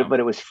 Oh, wow. But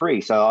it was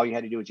free, so all you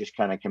had to do was just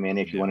kind of come in.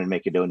 If you wanted to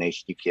make a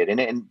donation, you could,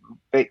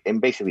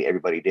 and basically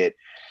everybody did.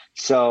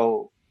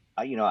 So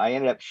I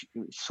ended up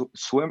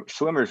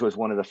Swimmers was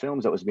one of the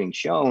films that was being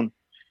shown,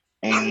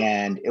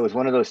 and it was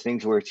one of those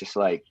things where it's just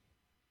like,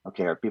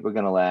 okay, are people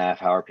going to laugh?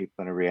 How are people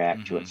going to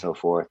react to it, and so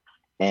forth?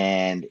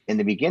 And in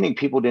the beginning,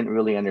 people didn't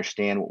really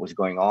understand what was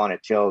going on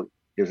until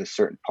there's a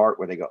certain part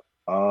where they go,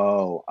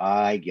 oh,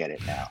 I get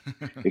it now.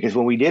 Because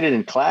when we did it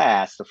in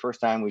class, the first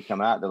time we come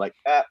out, they're like,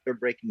 they're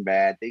Breaking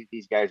Bad.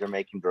 These guys are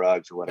making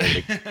drugs or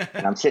whatever.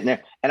 And I'm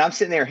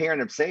sitting there hearing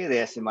them say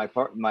this, and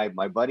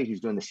my buddy who's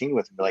doing the scene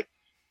with me, like,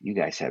 you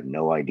guys have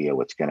no idea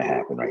what's going to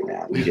happen right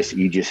now.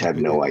 You just have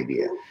no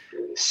idea.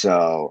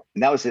 So,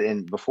 and that was it.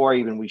 And before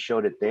we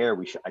showed it there,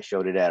 I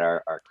showed it at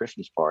our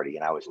Christmas party,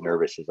 and I was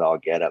nervous as all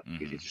get up,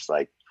 because it's just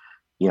like,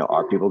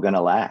 are people going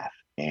to laugh?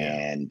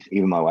 And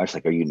even my wife's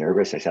like, are you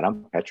nervous? I said,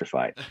 I'm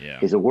petrified. Yeah.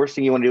 Because the worst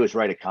thing you want to do is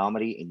write a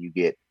comedy and you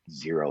get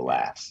 0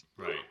 laughs.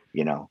 Right.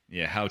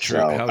 Yeah. How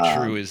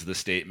true is the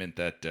statement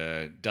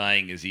that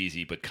dying is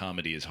easy, but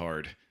comedy is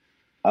hard?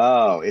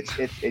 Oh, it's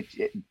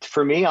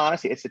for me,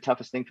 honestly, it's the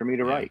toughest thing for me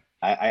to write.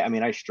 I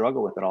mean, I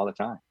struggle with it all the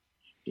time.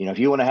 If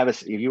you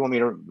want me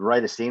to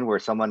write a scene where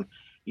someone,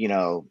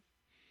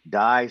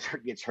 dies or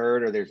gets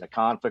hurt, or there's a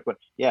conflict, but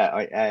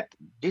I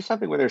do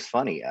something where there's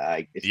funny.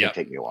 It's gonna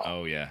take me a while.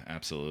 Oh yeah,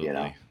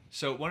 absolutely.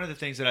 So one of the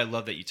things that I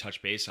love that you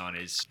touch base on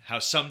is how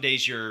some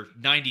days you're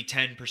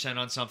 90-10%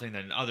 on something,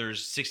 then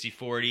others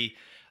 60-40.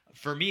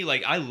 For me,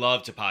 like, I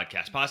love to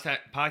podcast.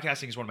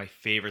 Podcasting is one of my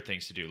favorite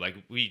things to do. Like,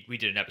 we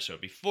did an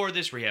episode before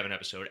this, we have an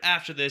episode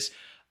after this.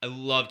 I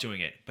love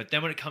doing it. But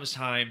then when it comes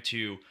time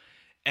to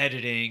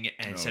editing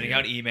and sending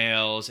out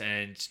emails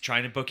and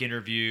trying to book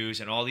interviews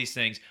and all these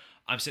things,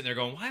 I'm sitting there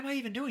going, why am I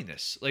even doing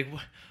this? Like,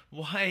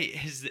 why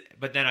is it?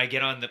 But then I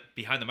get on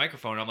behind the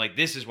microphone, and I'm like,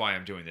 this is why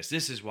I'm doing this.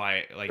 This is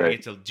why, like, I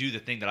get to do the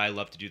thing that I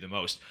love to do the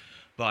most.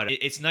 But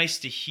it's nice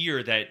to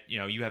hear that,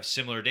 you have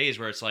similar days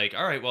where it's like,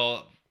 all right,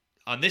 well,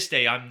 on this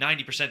day, I'm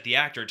 90% the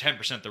actor,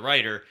 10% the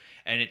writer,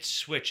 and it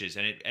switches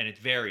and it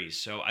varies.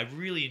 So I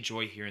really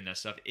enjoy hearing that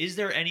stuff. Is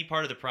there any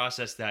part of the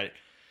process that,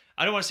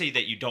 I don't want to say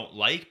that you don't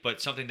like,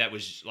 but something that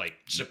was like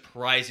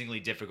surprisingly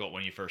difficult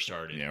when you first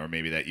started? Yeah, or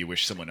maybe that you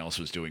wish someone else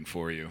was doing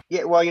for you.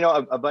 Yeah,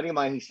 well, a buddy of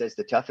mine, he says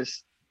the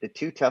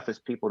two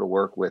toughest people to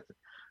work with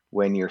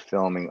when you're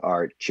filming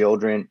are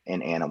children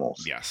and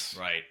animals. Yes.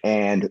 Right.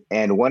 And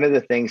one of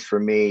the things for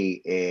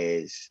me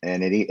is,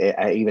 and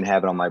I even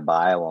have it on my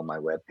bio on my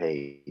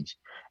webpage,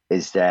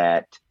 is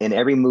that in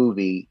every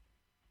movie,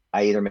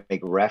 I either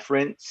make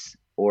reference,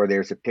 or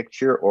there's a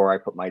picture, or I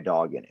put my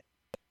dog in it.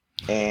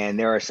 And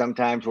there are some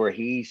times where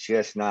he's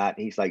like,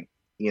 he's looking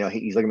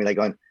at me like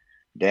going,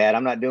 Dad,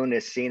 I'm not doing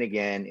this scene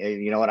again.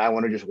 You know what? I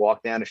want to just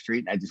walk down the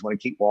street, and I just want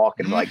to keep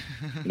walking. Like,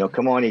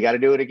 come on, you got to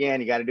do it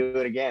again. You got to do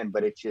it again.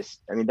 But it's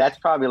just, I mean, that's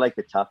probably like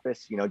the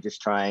toughest,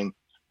 just trying,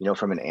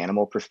 from an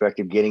animal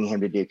perspective, getting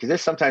him to do, because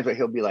there's sometimes where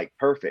he'll be like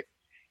perfect.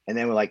 And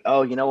then we're like,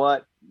 oh, you know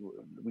what?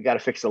 We got to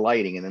fix the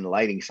lighting. And then the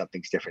lighting,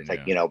 something's different.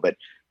 It's like,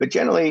 but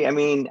generally, I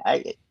mean,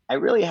 I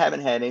really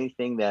haven't had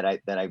anything that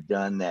I've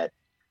done that,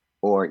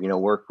 or,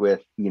 worked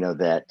with,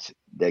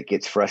 that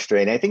gets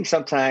frustrating. I think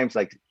sometimes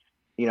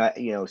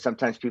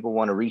sometimes people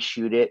want to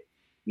reshoot it,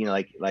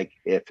 like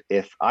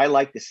if I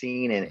like the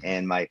scene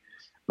and my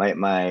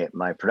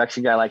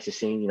production guy likes the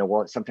scene,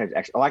 well, sometimes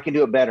actually, I can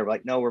do it better.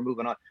 Like, no, we're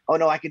moving on. Oh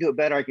no, I can do it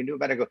better. I can do it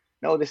better. I go,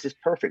 no, this is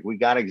perfect. We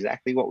got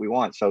exactly what we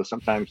want. So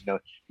sometimes,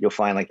 you'll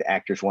find like the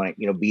actors want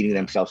it, beating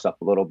themselves up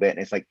a little bit. And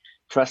it's like,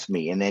 trust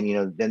me. And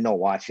then, then they'll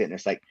watch it and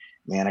it's like,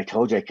 man, I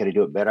told you I could have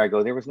do it better. I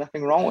go, there was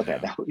nothing wrong with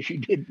that.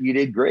 You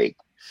did great.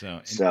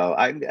 So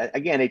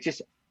again, it's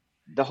just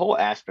the whole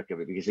aspect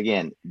of it, because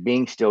again,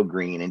 being still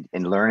green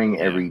and learning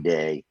every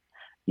day,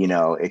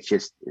 it's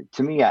just,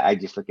 to me, I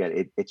just look at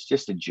it, it's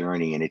just a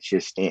journey, and it's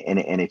just, and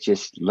it's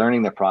just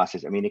learning the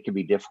process. I mean, it can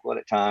be difficult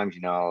at times,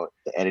 the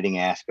editing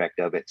aspect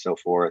of it, so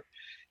forth,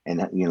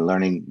 and,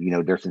 learning,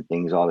 different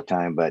things all the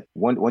time. But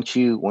once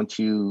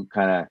you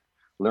kind of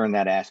learn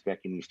that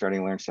aspect and you're starting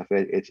to learn stuff,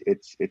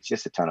 it's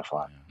just a ton of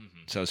fun. Mm-hmm.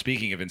 So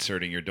speaking of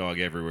inserting your dog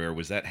everywhere,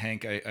 was that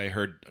Hank I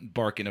heard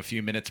barking a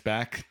few minutes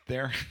back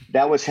there?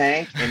 That was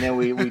Hank. And then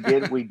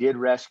we did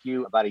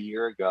rescue about a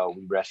year ago.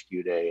 We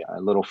rescued a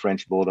little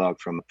French bulldog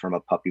from a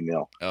puppy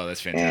mill. Oh,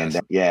 that's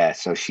fantastic. And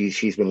so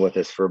she's been with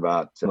us for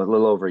about a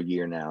little over a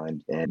year now,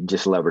 and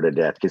just love her to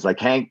death. Because like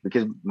Hank,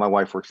 because my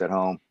wife works at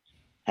home,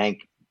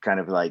 Hank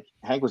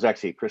was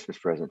actually a Christmas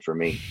present for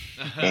me.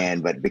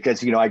 But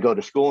because, I go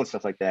to school and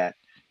stuff like that,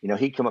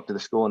 he'd come up to the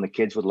school and the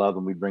kids would love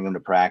him. We'd bring him to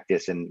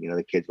practice and,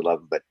 the kids would love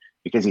him. But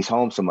because he's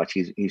home so much,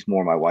 he's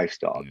more my wife's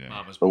dog.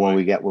 Yeah. But when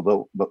we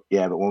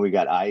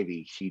got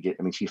Ivy,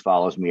 she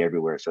follows me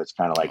everywhere. So it's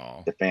kind of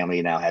like the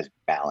family now has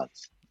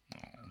balance.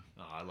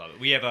 Oh, I love it.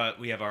 We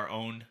have our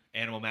own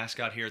animal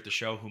mascot here at the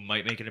show who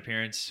might make an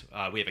appearance.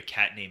 We have a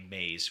cat named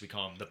Maze. We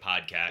call him the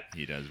Pod Cat.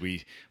 He does.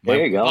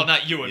 There you go. Well,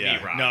 not you and me,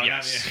 Rob. No,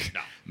 yes. No.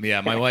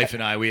 Yeah, my wife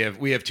and I, we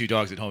have 2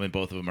 dogs at home, and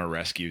both of them are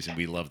rescues, and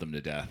we love them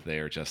to death. They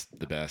are just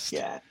the best.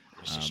 Yeah.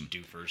 Just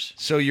doofers.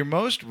 So your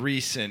most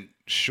recent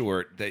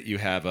short that you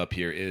have up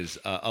here is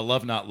A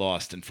Love Not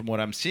Lost, and from what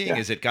I'm seeing,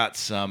 is it got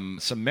some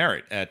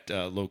merit at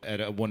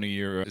one of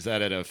your? Is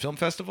that at a film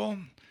festival?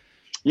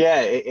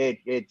 Yeah,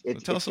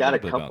 it's got a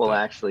couple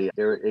actually.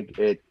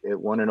 It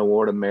won an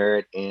award of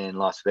merit in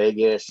Las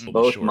Vegas.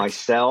 Both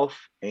myself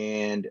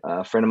and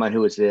a friend of mine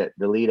who was the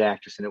lead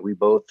actress in it, we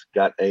both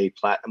got a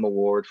platinum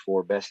award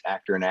for best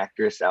actor and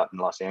actress out in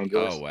Los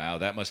Angeles. Oh wow,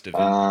 that must have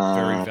been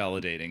very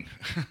validating.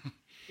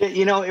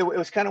 It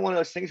was kind of one of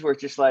those things where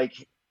it's just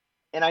like,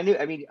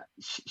 and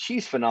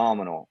she's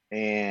phenomenal,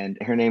 and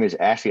her name is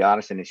Ashley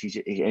Otteson, and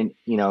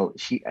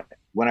she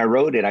when I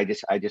wrote it, I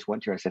just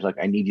went to her and said, look,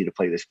 I need you to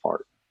play this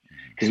part.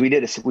 Because we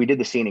did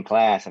the scene in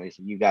class, and I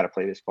said, you got to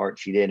play this part.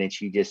 She did, and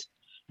she just,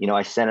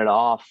 I sent it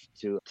off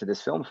to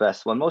this film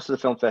festival. And most of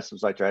the film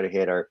festivals I try to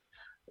hit are,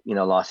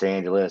 Los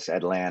Angeles,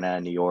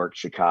 Atlanta, New York,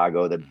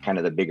 Chicago, the kind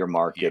of the bigger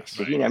markets.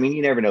 Yes, right.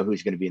 You never know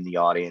who's going to be in the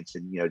audience,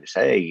 and to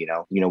say,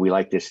 we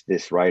like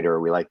this writer,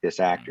 or we like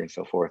this actor, and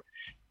so forth.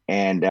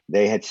 And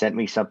they had sent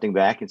me something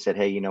back and said,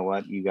 hey, you know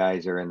what, you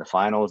guys are in the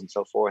finals and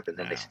so forth. And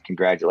then they said,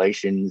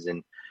 congratulations.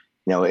 And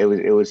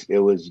it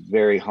was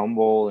very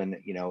humble, and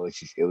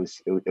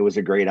it was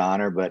a great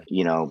honor, but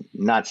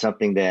not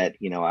something that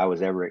I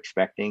was ever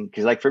expecting.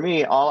 Because like for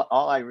me, all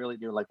I really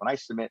do, like when I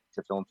submit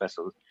to film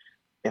festivals,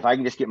 if I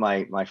can just get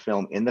my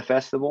film in the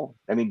festival,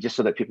 just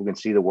so that people can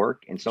see the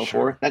work and so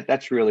forth,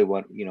 that's really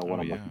what what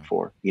I'm looking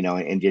for,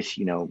 and just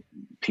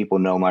people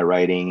know my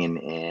writing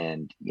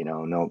and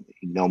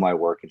know my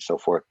work and so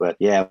forth. But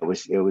yeah,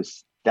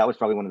 that was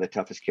probably one of the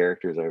toughest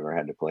characters I ever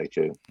had to play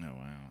too. Oh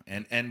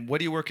wow! And what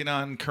are you working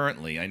on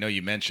currently? I know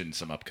you mentioned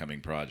some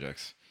upcoming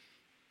projects.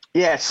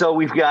 Yeah, so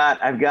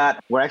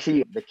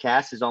the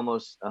cast is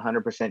almost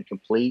 100%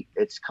 complete.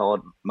 It's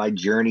called My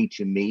Journey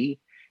to Me.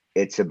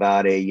 It's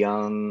about a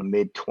young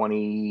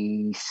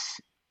mid-20s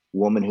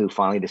woman who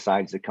finally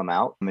decides to come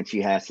out, and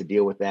she has to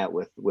deal with that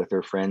with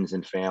her friends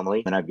and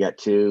family. And I've got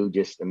 2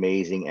 just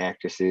amazing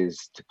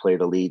actresses to play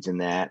the leads in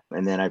that.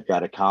 And then I've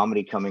got a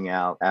comedy coming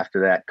out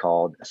after that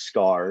called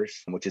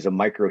Scars, which is a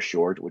micro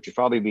short, which would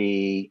probably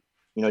be,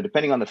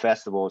 depending on the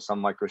festival, some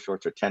micro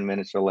shorts are 10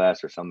 minutes or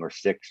less, or some are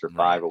 6 or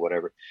 5 or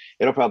whatever.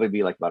 It'll probably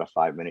be like about a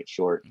 5-minute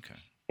short. Okay.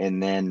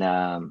 And then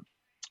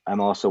I'm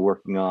also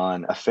working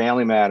on A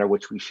Family Matter,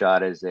 which we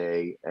shot as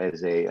a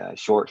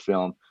short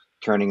film,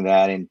 turning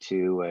that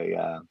into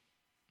a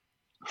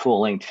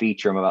full-length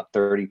feature. I'm about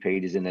 30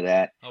 pages into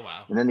that. Oh,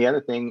 wow. And then the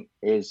other thing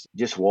is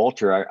just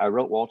Walter. I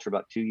wrote Walter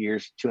about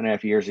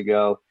 2.5 years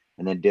ago,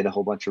 and then did a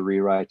whole bunch of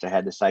rewrites. I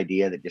had this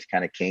idea that just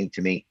kind of came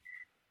to me,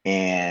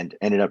 and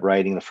ended up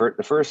writing the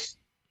first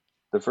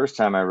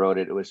time I wrote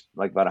it. It was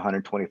like about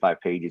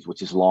 125 pages,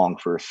 which is long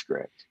for a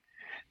script.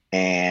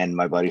 And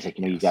my buddy's like,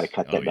 you got to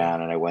cut that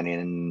down. And I went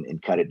in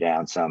and cut it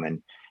down some.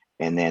 And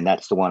then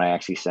that's the one I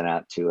actually sent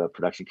out to a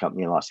production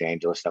company in Los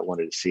Angeles that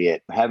wanted to see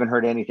it. I haven't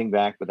heard anything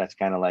back, but that's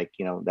kind of like,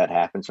 that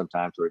happens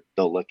sometimes, where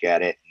they'll look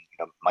at it,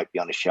 might be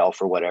on the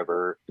shelf or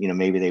whatever,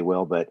 maybe they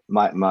will. But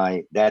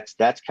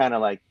that's kind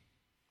of like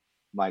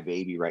my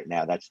baby right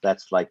now.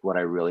 That's like what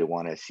I really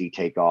want to see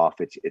take off.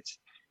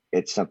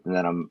 It's something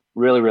that I'm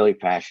really, really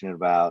passionate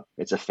about.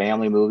 It's a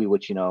family movie,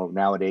 which,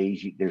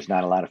 nowadays there's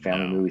not a lot of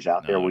family movies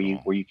out there where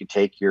you can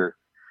take your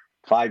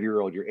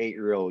 5-year-old, your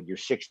 8-year-old, your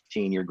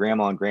 16, your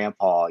grandma and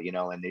grandpa,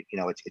 and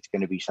it's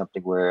going to be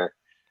something where,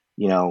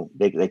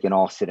 they can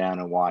all sit down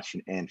and watch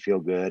and feel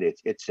good.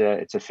 It's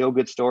a feel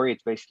good story.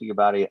 It's basically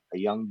about a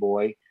young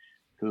boy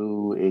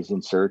who is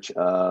in search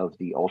of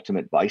the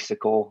ultimate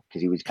bicycle,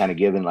 because he was kind of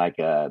given like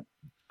a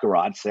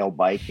garage sale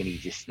bike, and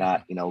he's just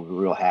not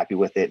real happy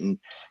with it, and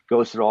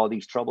goes through all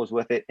these troubles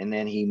with it. And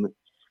then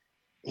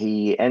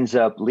he ends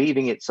up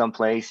leaving it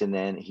someplace, and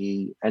then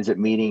he ends up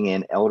meeting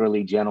an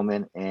elderly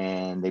gentleman,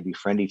 and they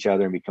befriend each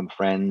other and become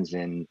friends.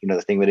 And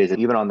the thing that is,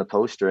 even on the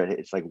poster,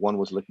 it's like one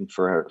was looking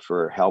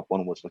for help,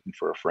 one was looking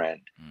for a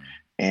friend.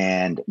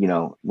 And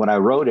when I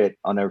wrote it,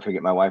 I'll never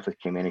forget, my wife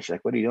came in and she's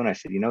like, what are you doing? I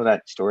said,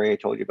 that story I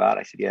told you about?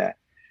 I said, yeah.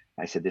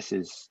 I said,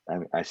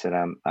 I said,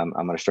 I'm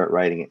going to start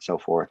writing it, so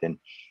forth. And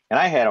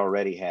I had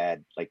already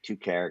had like 2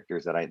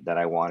 characters that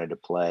I wanted to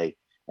play.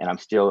 And I'm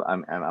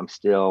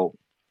still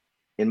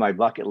in my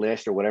bucket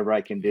list, or whatever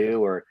I can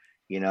do, or,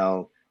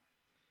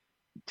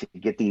 to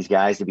get these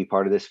guys to be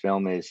part of this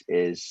film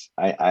is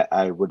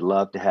I would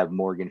love to have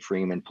Morgan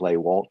Freeman play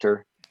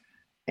Walter.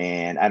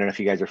 And I don't know if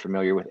you guys are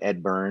familiar with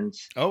Ed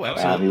Burns. Oh,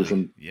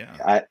 absolutely.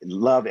 I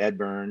love Ed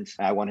Burns.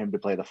 I want him to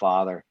play the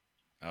father.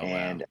 Oh,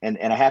 and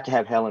I have to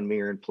have Helen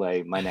Mirren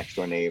play my next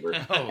door neighbor.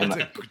 It's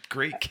a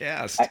great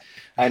cast.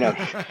 I know,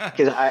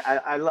 because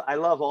I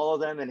love all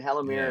of them, and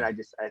Helen Mirren, I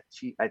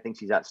think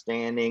she's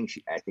outstanding.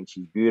 I think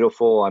she's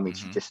beautiful. I mean,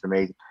 she's just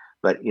amazing.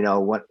 But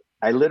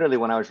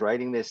when I was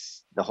writing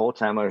this, the whole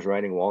time I was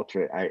writing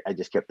Walter, I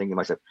just kept thinking to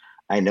myself,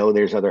 I know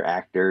there's other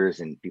actors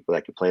and people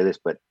that could play this,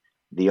 but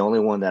the only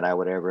one that I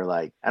would ever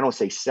I don't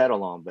say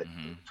settle on, but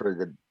for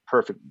the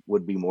perfect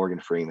would be Morgan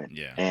Freeman.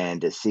 Yeah.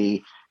 And to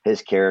see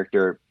his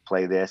character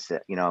play this,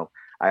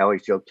 I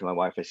always joke to my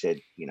wife, I said,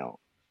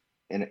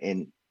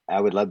 and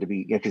I would love to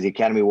be, because the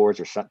Academy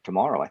Awards are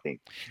tomorrow, I think.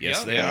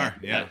 Yes, they are.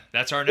 Yeah.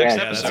 That's our next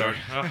episode.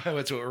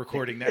 That's what we're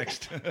recording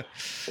next.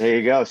 There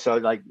you go. So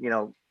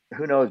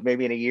who knows,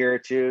 maybe in a year or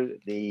two,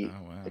 the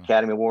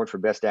Academy Award for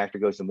Best Actor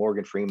goes to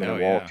Morgan Freeman and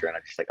Walter. And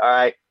I'm just like, all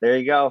right, there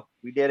you go.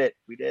 We did it.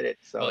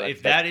 So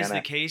if that is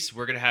the case,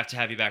 we're going to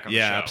have you back on the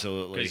show.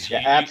 Absolutely.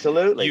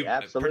 Absolutely. You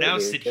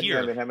pronounced it here.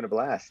 I've been having a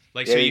blast.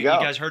 So you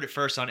guys heard it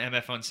first on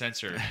MF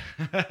Uncensored.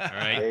 All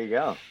right. There you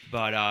go.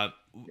 But,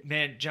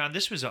 man, John,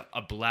 this was a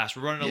blast.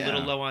 We're running a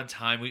little low on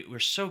time. We're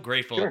so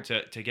grateful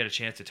to get a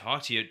chance to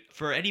talk to you.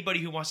 For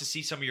anybody who wants to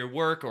see some of your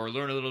work or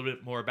learn a little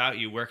bit more about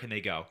you, where can they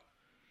go?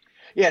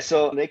 Yeah,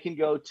 so they can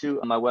go to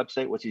my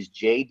website, which is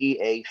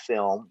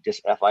JDAFilm,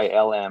 just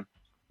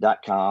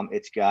FILM.com.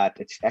 It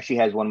actually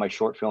has one of my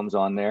short films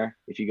on there.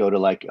 If you go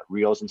to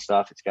Reels and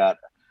stuff, it's got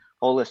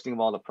a whole listing of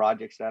all the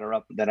projects that are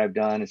up that I've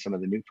done and some of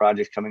the new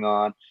projects coming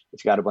on.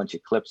 It's got a bunch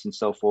of clips and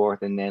so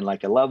forth. And then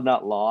A Love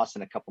Not Lost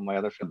and a couple of my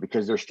other films,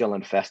 because they're still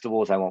in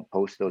festivals, I won't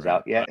post those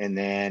out yet. And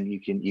then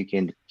you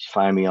can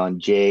find me on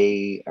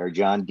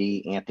John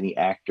D. Anthony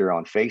Actor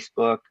on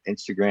Facebook.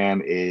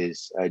 Instagram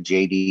is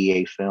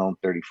JDA Film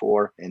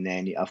 34. And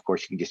then of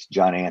course you can just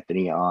John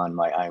Anthony on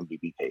my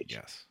IMDb page.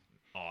 Yes.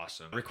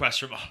 Awesome. Request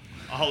from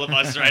all of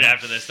us right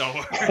after this. Don't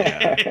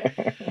worry.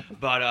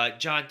 But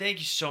John, thank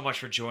you so much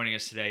for joining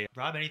us today.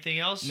 Rob, anything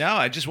else? No,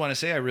 I just want to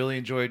say I really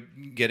enjoyed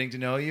getting to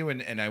know you,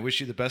 and I wish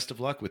you the best of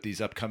luck with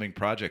these upcoming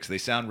projects. They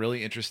sound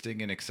really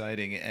interesting and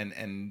exciting,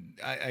 and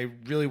I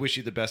really wish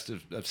you the best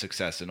of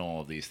success in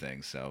all of these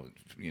things. So,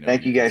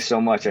 thank you guys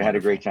so much. Wonderful. I had a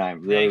great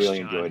time. Really, Thanks, really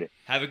enjoyed it.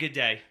 Have a good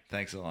day.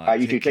 Thanks a lot. All right,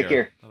 you too. Take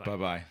care.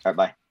 Bye-bye. All right,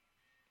 bye.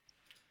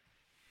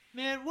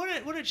 Man,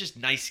 what a just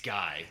nice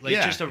guy.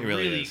 Just a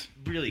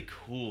really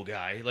cool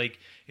guy.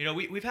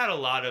 We've had a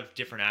lot of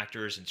different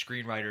actors and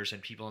screenwriters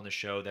and people on the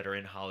show that are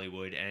in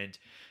Hollywood, and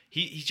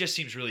he just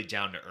seems really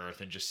down to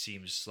earth and just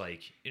seems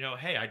like,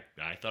 hey,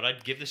 I thought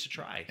I'd give this a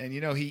try. And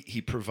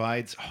he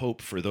provides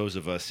hope for those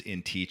of us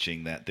in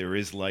teaching that there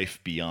is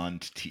life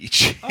beyond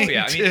teaching. Oh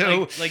yeah, I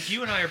mean, like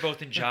you and I are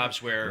both in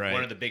jobs where Right.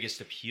 one of the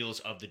biggest appeals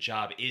of the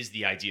job is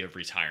the idea of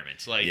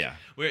retirement. Yeah.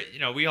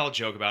 We all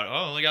joke about,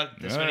 I only got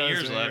this many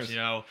years left.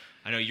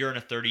 I know you're in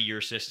a 30-year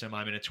system.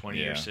 I'm in a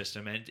 20-year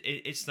system, and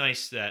it's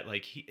nice that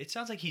it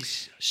sounds like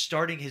he's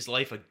starting his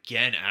life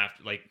again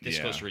after this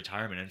close to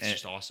retirement, and it's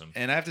just awesome.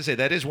 And I have to say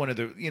that is one of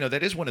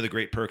the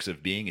great perks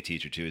of being a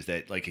teacher too, is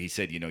that, like he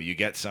said, you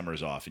get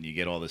summers off and you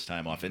get all this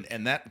time off,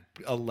 and that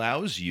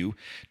allows you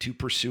to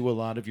pursue a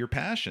lot of your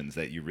passions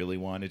that you really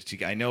wanted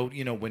to. I know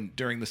when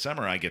during the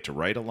summer I get to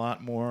write a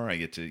lot more. I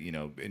get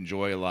to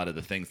enjoy a lot of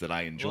the things that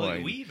I enjoy.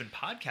 Well, we even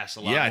podcast a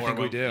lot more. Yeah, I think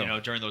we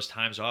do. During those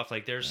times off,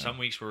 there's some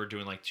weeks where we're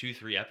doing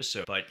 2-3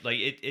 episodes, but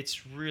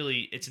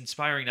it's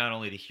inspiring not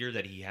only to hear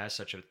that he has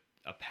such a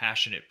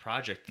passionate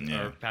project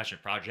or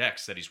passionate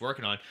projects that he's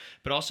working on,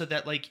 but also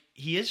that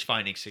he is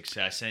finding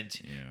success and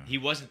he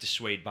wasn't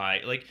dissuaded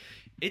by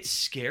it's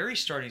scary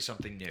starting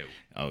something new.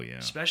 Oh yeah.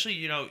 Especially,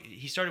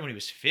 he started when he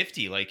was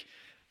 50.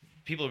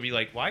 People would be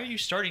like, why are you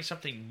starting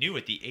something new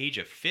at the age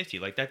of 50?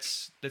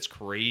 That's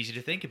crazy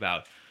to think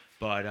about.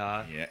 But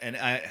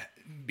and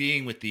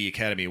being with the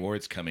Academy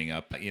Awards coming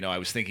up, I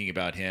was thinking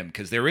about him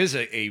because there is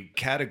a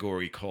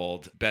category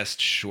called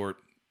Best Short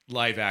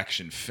Live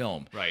Action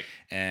Film. Right.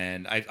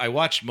 And I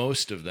watched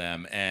most of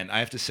them, and I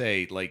have to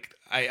say,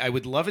 I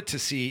would love it to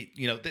see,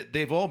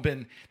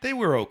 they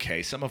were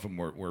okay. Some of them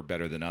were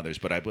better than others,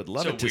 but I would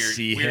love it to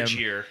see him.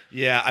 Cheer.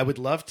 Yeah, I would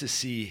love to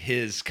see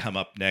his come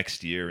up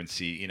next year and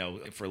see,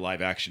 for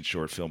live action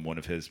short film, one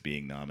of his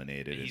being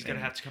nominated. He's going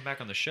to have to come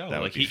back on the show.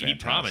 That would be he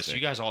promised. You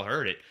guys all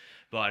heard it.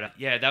 But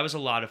that was a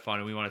lot of fun,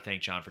 and we want to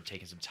thank John for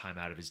taking some time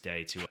out of his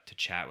day to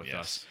chat with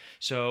us.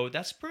 So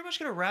that's pretty much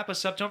going to wrap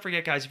us up. Don't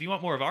forget, guys, if you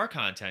want more of our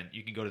content,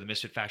 you can go to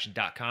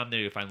themisfitfaction.com.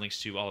 There you'll find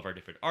links to all of our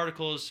different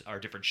articles, our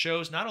different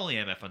shows, not only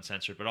MF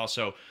Uncensored, but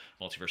also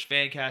Multiverse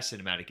Fancast,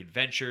 Cinematic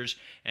Adventures,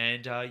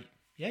 and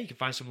yeah, you can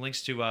find some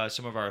links to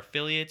some of our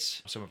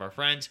affiliates, some of our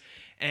friends.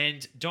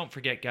 And don't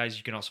forget, guys,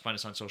 you can also find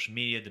us on social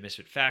media, The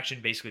Misfit Faction.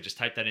 Basically, just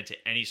type that into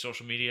any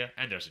social media,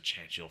 and there's a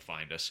chance you'll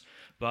find us.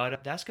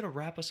 But that's going to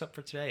wrap us up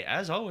for today.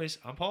 As always,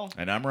 I'm Paul.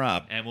 And I'm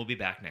Rob. And we'll be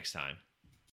back next time.